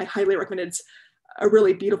 I highly recommend it. It's a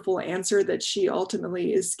really beautiful answer that she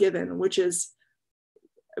ultimately is given, which is,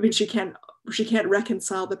 I mean, she can't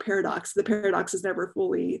reconcile the paradox. The paradox is never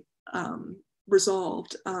fully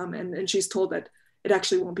resolved. And she's told that it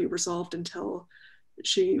actually won't be resolved until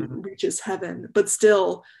she reaches heaven, but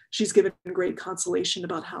still she's given great consolation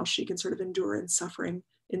about how she can sort of endure in suffering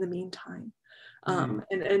in the meantime.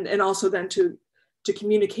 And also then to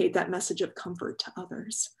communicate that message of comfort to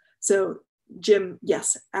others. So Jim,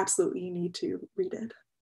 yes, absolutely, you need to read it.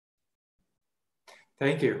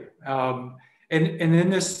 Thank you. And in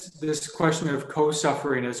this question of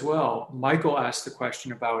co-suffering as well, Michael asked the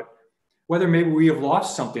question about whether maybe we have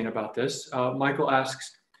lost something about this. Michael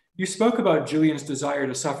asks, you spoke about Julian's desire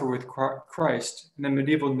to suffer with Christ and the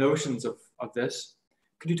medieval notions of this.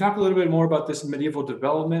 Could you talk a little bit more about this medieval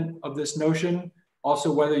development of this notion?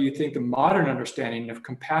 Also, whether you think the modern understanding of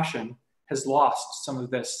compassion has lost some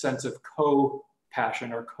of this sense of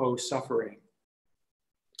co-passion or co-suffering?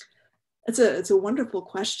 It's a wonderful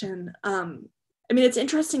question. I mean, it's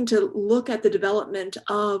interesting to look at the development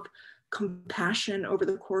of compassion over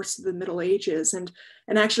the course of the Middle Ages. And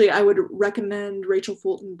actually, I would recommend Rachel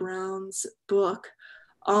Fulton Brown's book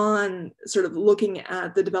on sort of looking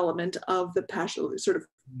at the development of the passion, sort of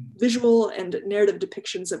visual and narrative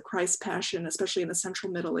depictions of Christ's passion, especially in the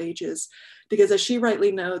Central Middle Ages. Because as she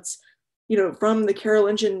rightly notes, from the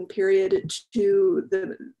Carolingian period to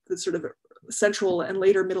the sort of Central and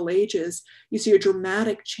later Middle Ages, you see a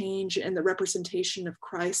dramatic change in the representation of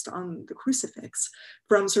Christ on the crucifix,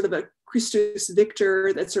 from sort of a Christus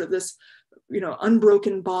Victor, that's sort of this,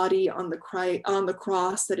 unbroken body on the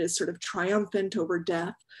cross that is sort of triumphant over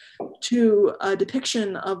death, to a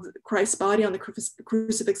depiction of Christ's body on the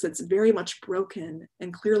crucifix that's very much broken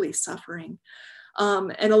and clearly suffering.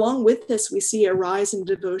 And along with this, we see a rise in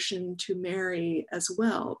devotion to Mary as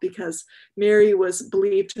well, because Mary was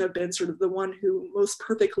believed to have been sort of the one who most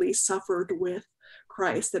perfectly suffered with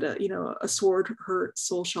Christ, that a sword her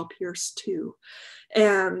soul shall pierce too.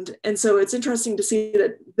 And so it's interesting to see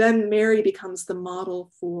that then Mary becomes the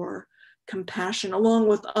model for compassion, along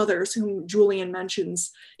with others whom Julian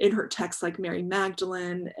mentions in her text, like Mary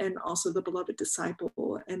Magdalene and also the beloved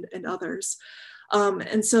disciple and others.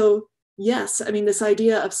 And so, yes, I mean, this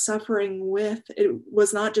idea of suffering with, it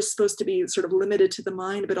was not just supposed to be sort of limited to the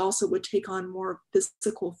mind, but also would take on more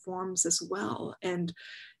physical forms as well. And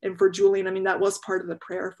for Julian, I mean, that was part of the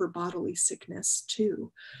prayer for bodily sickness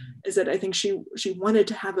too, is that I think she wanted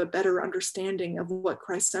to have a better understanding of what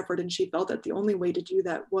Christ suffered, and she felt that the only way to do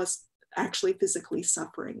that was actually physically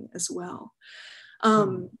suffering as well.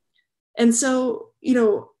 And so,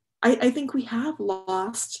 I think we have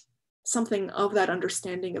lost something of that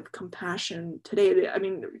understanding of compassion today. I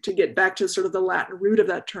mean, to get back to sort of the Latin root of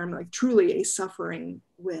that term, like truly a suffering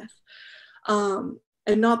with.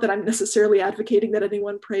 And not that I'm necessarily advocating that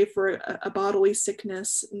anyone pray for a bodily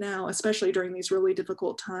sickness now, especially during these really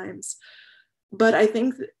difficult times. But I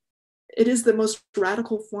think it is the most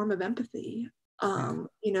radical form of empathy,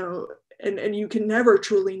 and you can never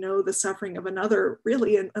truly know the suffering of another,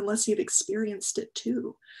 really, unless you've experienced it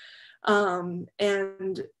too. And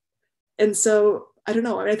so, I don't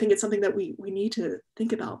know, I think it's something that we need to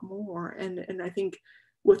think about more. And I think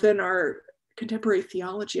within our contemporary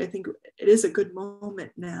theology, I think it is a good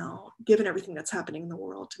moment now, given everything that's happening in the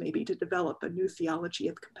world, to develop a new theology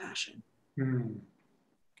of compassion.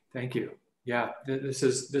 Thank you. Yeah, this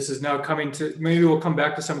is now coming to, maybe we'll come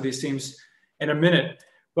back to some of these themes in a minute,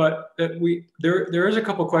 but there is a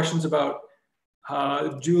couple questions about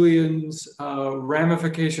Julian's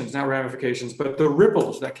ramifications, not ramifications, but the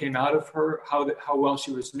ripples that came out of her, how well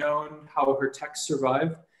she was known, how her text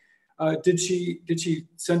survived. Did she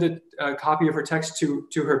send a copy of her text to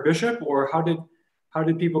her bishop, or how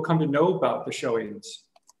did people come to know about the showings?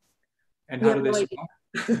 And how did they survive?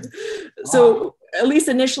 So at least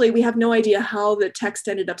initially, we have no idea how the text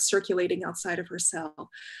ended up circulating outside of her cell.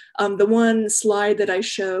 The one slide that I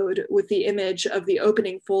showed with the image of the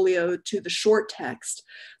opening folio to the short text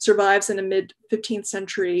survives in a mid-15th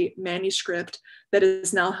century manuscript that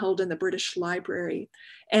is now held in the British Library.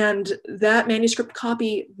 And that manuscript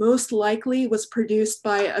copy most likely was produced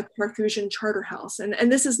by a Carthusian charter house.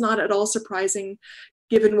 And this is not at all surprising,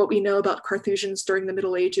 given what we know about Carthusians during the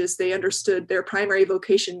Middle Ages. They understood their primary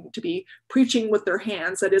vocation to be preaching with their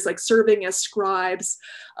hands, that is, like serving as scribes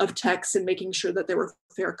of texts and making sure that there were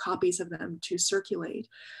fair copies of them to circulate.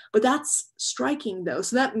 But that's striking, though.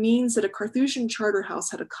 So that means that a Carthusian charter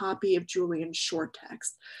house had a copy of Julian's short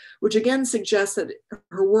text, which again suggests that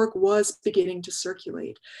her work was beginning to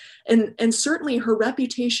circulate. And certainly her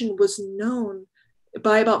reputation was known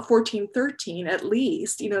by about 1413, at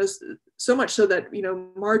least, so much so that,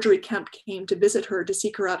 Marjorie Kemp came to visit her to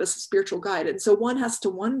seek her out as a spiritual guide. And so one has to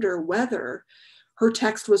wonder whether her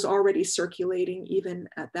text was already circulating even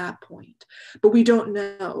at that point. But we don't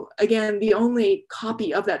know. Again, the only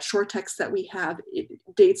copy of that short text that we have, it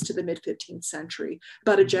dates to the mid-15th century,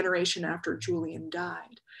 about a generation after Julian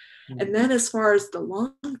died. And then as far as the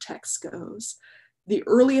long text goes, the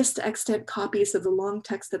earliest extant copies of the long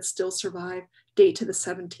text that still survive date to the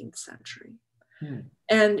 17th century.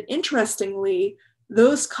 And interestingly,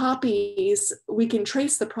 those copies, we can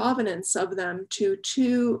trace the provenance of them to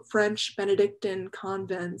two French Benedictine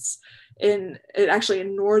convents actually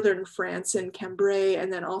in northern France, in Cambrai,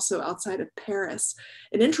 and then also outside of Paris.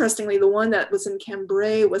 And interestingly, the one that was in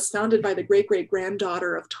Cambrai was founded by the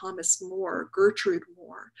great-great-granddaughter of Thomas More, Gertrude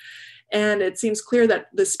More. And it seems clear that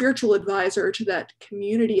the spiritual advisor to that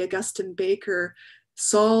community, Augustine Baker,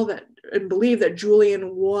 saw that and believed that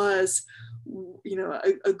Julian was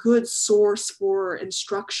a good source for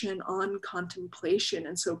instruction on contemplation,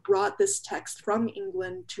 and so brought this text from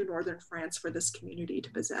England to northern France for this community to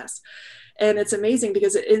possess. And it's amazing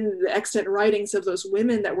because in the extant writings of those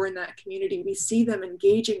women that were in that community, we see them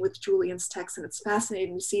engaging with Julian's text, and it's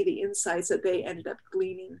fascinating to see the insights that they ended up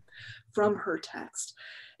gleaning from her text.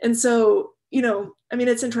 And so,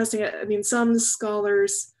 it's interesting. Some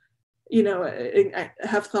scholars,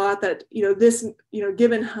 have thought that, this,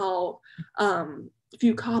 given how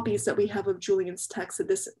few copies that we have of Julian's text, that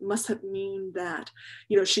this must have mean that,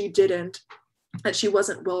 that she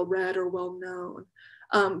wasn't well read or well known.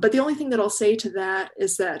 But the only thing that I'll say to that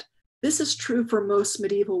is that this is true for most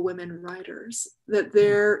medieval women writers, that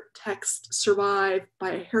their texts survive by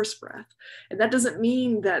a hair's breadth. And that doesn't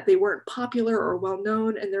mean that they weren't popular or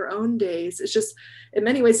well-known in their own days. It's just, in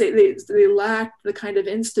many ways, they lacked the kind of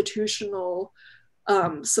institutional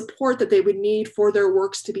support that they would need for their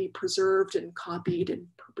works to be preserved and copied in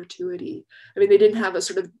perpetuity. They didn't have a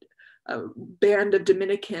sort of a band of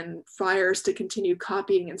Dominican friars to continue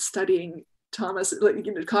copying and studying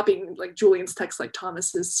copying like Julian's text, like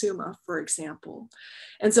Thomas's Summa, for example.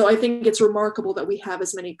 And so I think it's remarkable that we have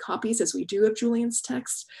as many copies as we do of Julian's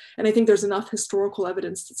text. And I think there's enough historical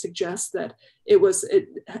evidence to suggest that it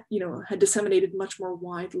had disseminated much more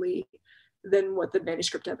widely than what the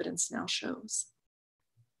manuscript evidence now shows.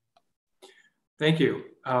 Thank you.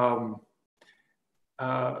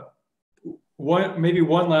 Maybe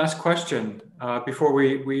one last question before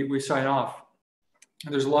we sign off.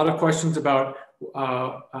 There's a lot of questions about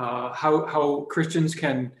how Christians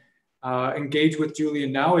can engage with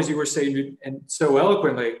Julian now, as you were saying, and so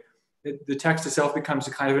eloquently. The text itself becomes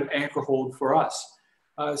a kind of an anchor hold for us.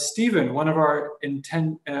 Stephen, one of our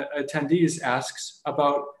attendees, asks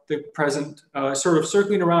about the present, sort of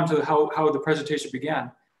circling around to how the presentation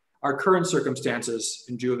began, our current circumstances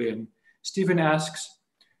in Julian. Stephen asks,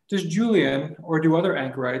 does Julian or do other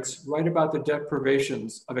anchorites write about the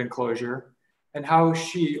deprivations of Enclosure and how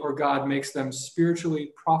she or God makes them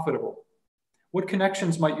spiritually profitable? What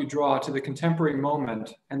connections might you draw to the contemporary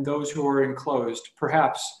moment and those who are enclosed,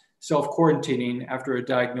 perhaps self-quarantining after a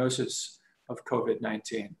diagnosis of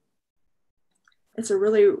COVID-19? It's a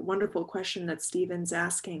really wonderful question that Stephen's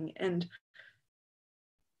asking. And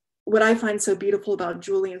what I find so beautiful about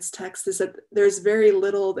Julian's text is that there's very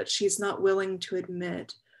little that she's not willing to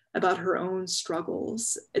admit about her own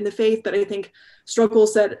struggles in the faith, but I think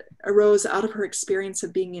struggles that arose out of her experience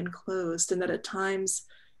of being enclosed, and that at times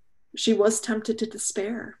she was tempted to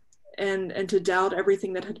despair and to doubt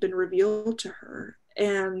everything that had been revealed to her.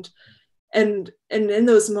 And in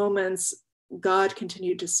those moments, God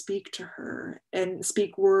continued to speak to her and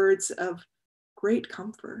speak words of great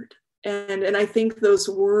comfort. And I think those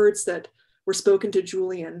words that were spoken to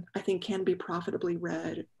Julian, I think, can be profitably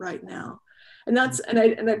read right now. But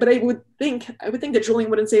I would think that Julian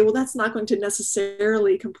wouldn't say, well, that's not going to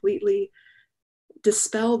necessarily completely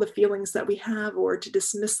dispel the feelings that we have or to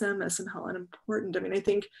dismiss them as somehow unimportant. I mean, I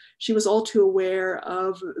think she was all too aware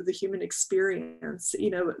of the human experience,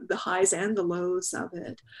 you know, the highs and the lows of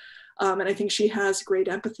it. And I think she has great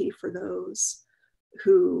empathy for those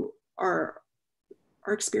who are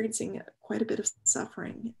experiencing quite a bit of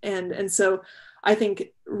suffering. And so I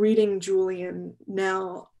think reading Julian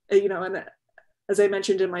now, you know, and as I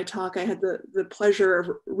mentioned in my talk, I had the pleasure of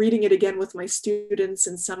reading it again with my students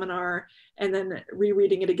in seminar and then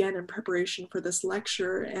rereading it again in preparation for this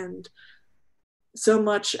lecture. And so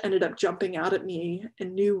much ended up jumping out at me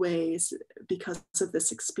in new ways because of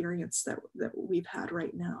this experience that we've had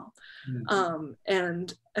right now. Mm-hmm.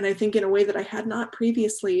 And I think in a way that I had not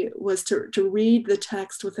previously was to read the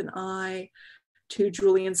text with an eye to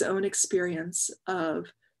Julian's own experience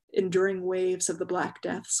of enduring waves of the Black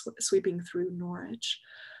Death sweeping through Norwich,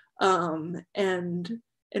 and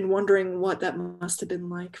wondering what that must have been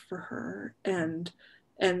like for her, and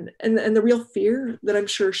the real fear that I'm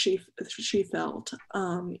sure she felt,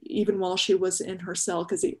 even while she was in her cell,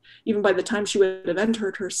 because even by the time she would have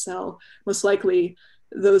entered her cell, most likely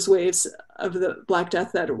those waves of the Black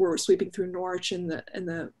Death that were sweeping through Norwich in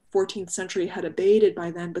the 14th century had abated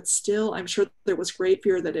by then, but still I'm sure there was great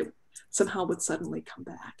fear that it somehow would suddenly come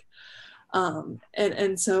back.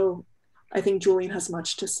 And so I think Julian has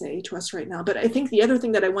much to say to us right now. But I think the other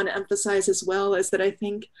thing that I want to emphasize as well is that I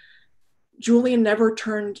think Julian never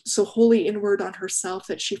turned so wholly inward on herself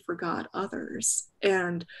that she forgot others.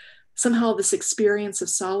 And somehow this experience of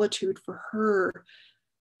solitude for her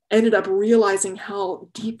ended up realizing how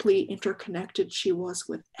deeply interconnected she was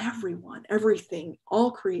with everyone, everything,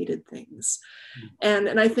 all created things.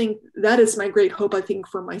 And I think that is my great hope, I think,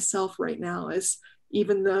 for myself right now, is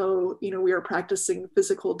even though, you know, we are practicing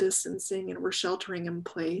physical distancing and we're sheltering in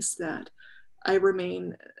place, that I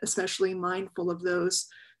remain especially mindful of those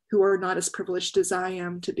who are not as privileged as I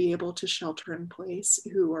am to be able to shelter in place,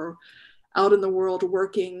 who are out in the world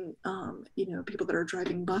working, you know, people that are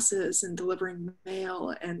driving buses and delivering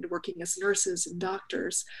mail and working as nurses and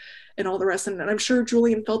doctors and all the rest. And I'm sure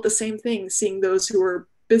Julian felt the same thing, seeing those who were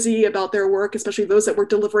busy about their work, especially those that were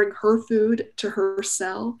delivering her food to her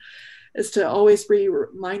cell, is to always be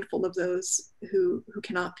mindful of those who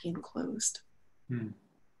cannot be enclosed.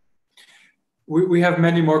 We have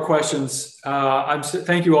many more questions.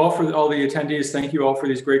 Thank you all for all the attendees. Thank you all for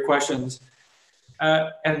these great questions.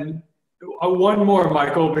 And one more,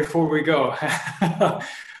 Michael, before we go.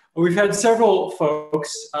 We've had several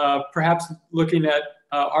folks, perhaps looking at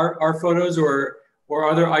our photos or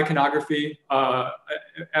other iconography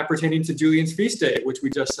appertaining to Julian's feast day, which we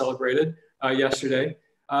just celebrated yesterday.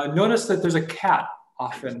 Notice that there's a cat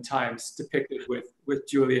oftentimes depicted with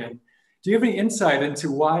Julian. Do you have any insight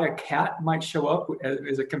into why a cat might show up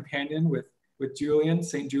as a companion with Julian,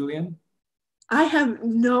 St. Julian? I have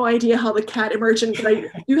no idea how the cat emerged,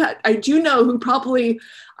 but I do know who probably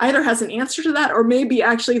either has an answer to that, or maybe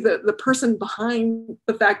actually the person behind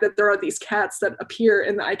the fact that there are these cats that appear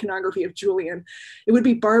in the iconography of Julian. It would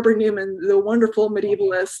be Barbara Newman, the wonderful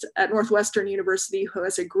medievalist at Northwestern University, who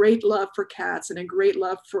has a great love for cats and a great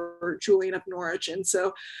love for Julian of Norwich. And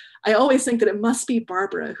so I always think that it must be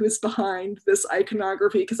Barbara who's behind this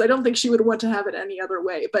iconography, because I don't think she would want to have it any other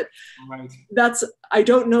way. But I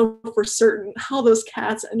don't know for certain how those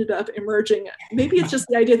cats ended up emerging. Maybe it's just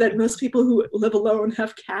the idea that most people who live alone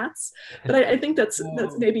have cats, but I think that's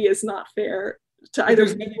maybe is not fair to either.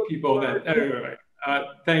 There's many people that. Anyway,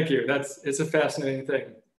 thank you. It's a fascinating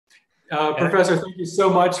thing. Professor, thank you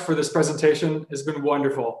so much for this presentation. It's been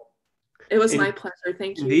wonderful. It was my pleasure.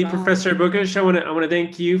 Thank you. Indeed, Professor Bugyis, I want to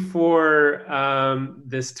thank you for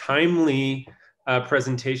this timely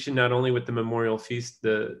presentation, not only with the memorial feast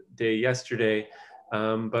the day yesterday,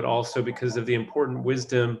 but also because of the important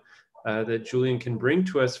wisdom that Julian can bring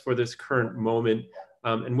to us for this current moment.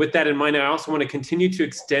 And with that in mind, I also want to continue to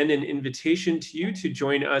extend an invitation to you to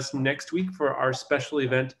join us next week for our special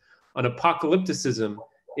event on apocalypticism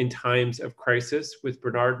in times of crisis with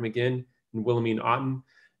Bernard McGinn and Wilhelmine Otten.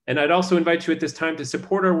 And I'd also invite you at this time to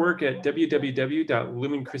support our work at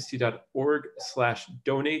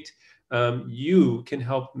www.lumenchristi.org/donate. You can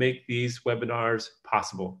help make these webinars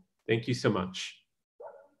possible. Thank you so much.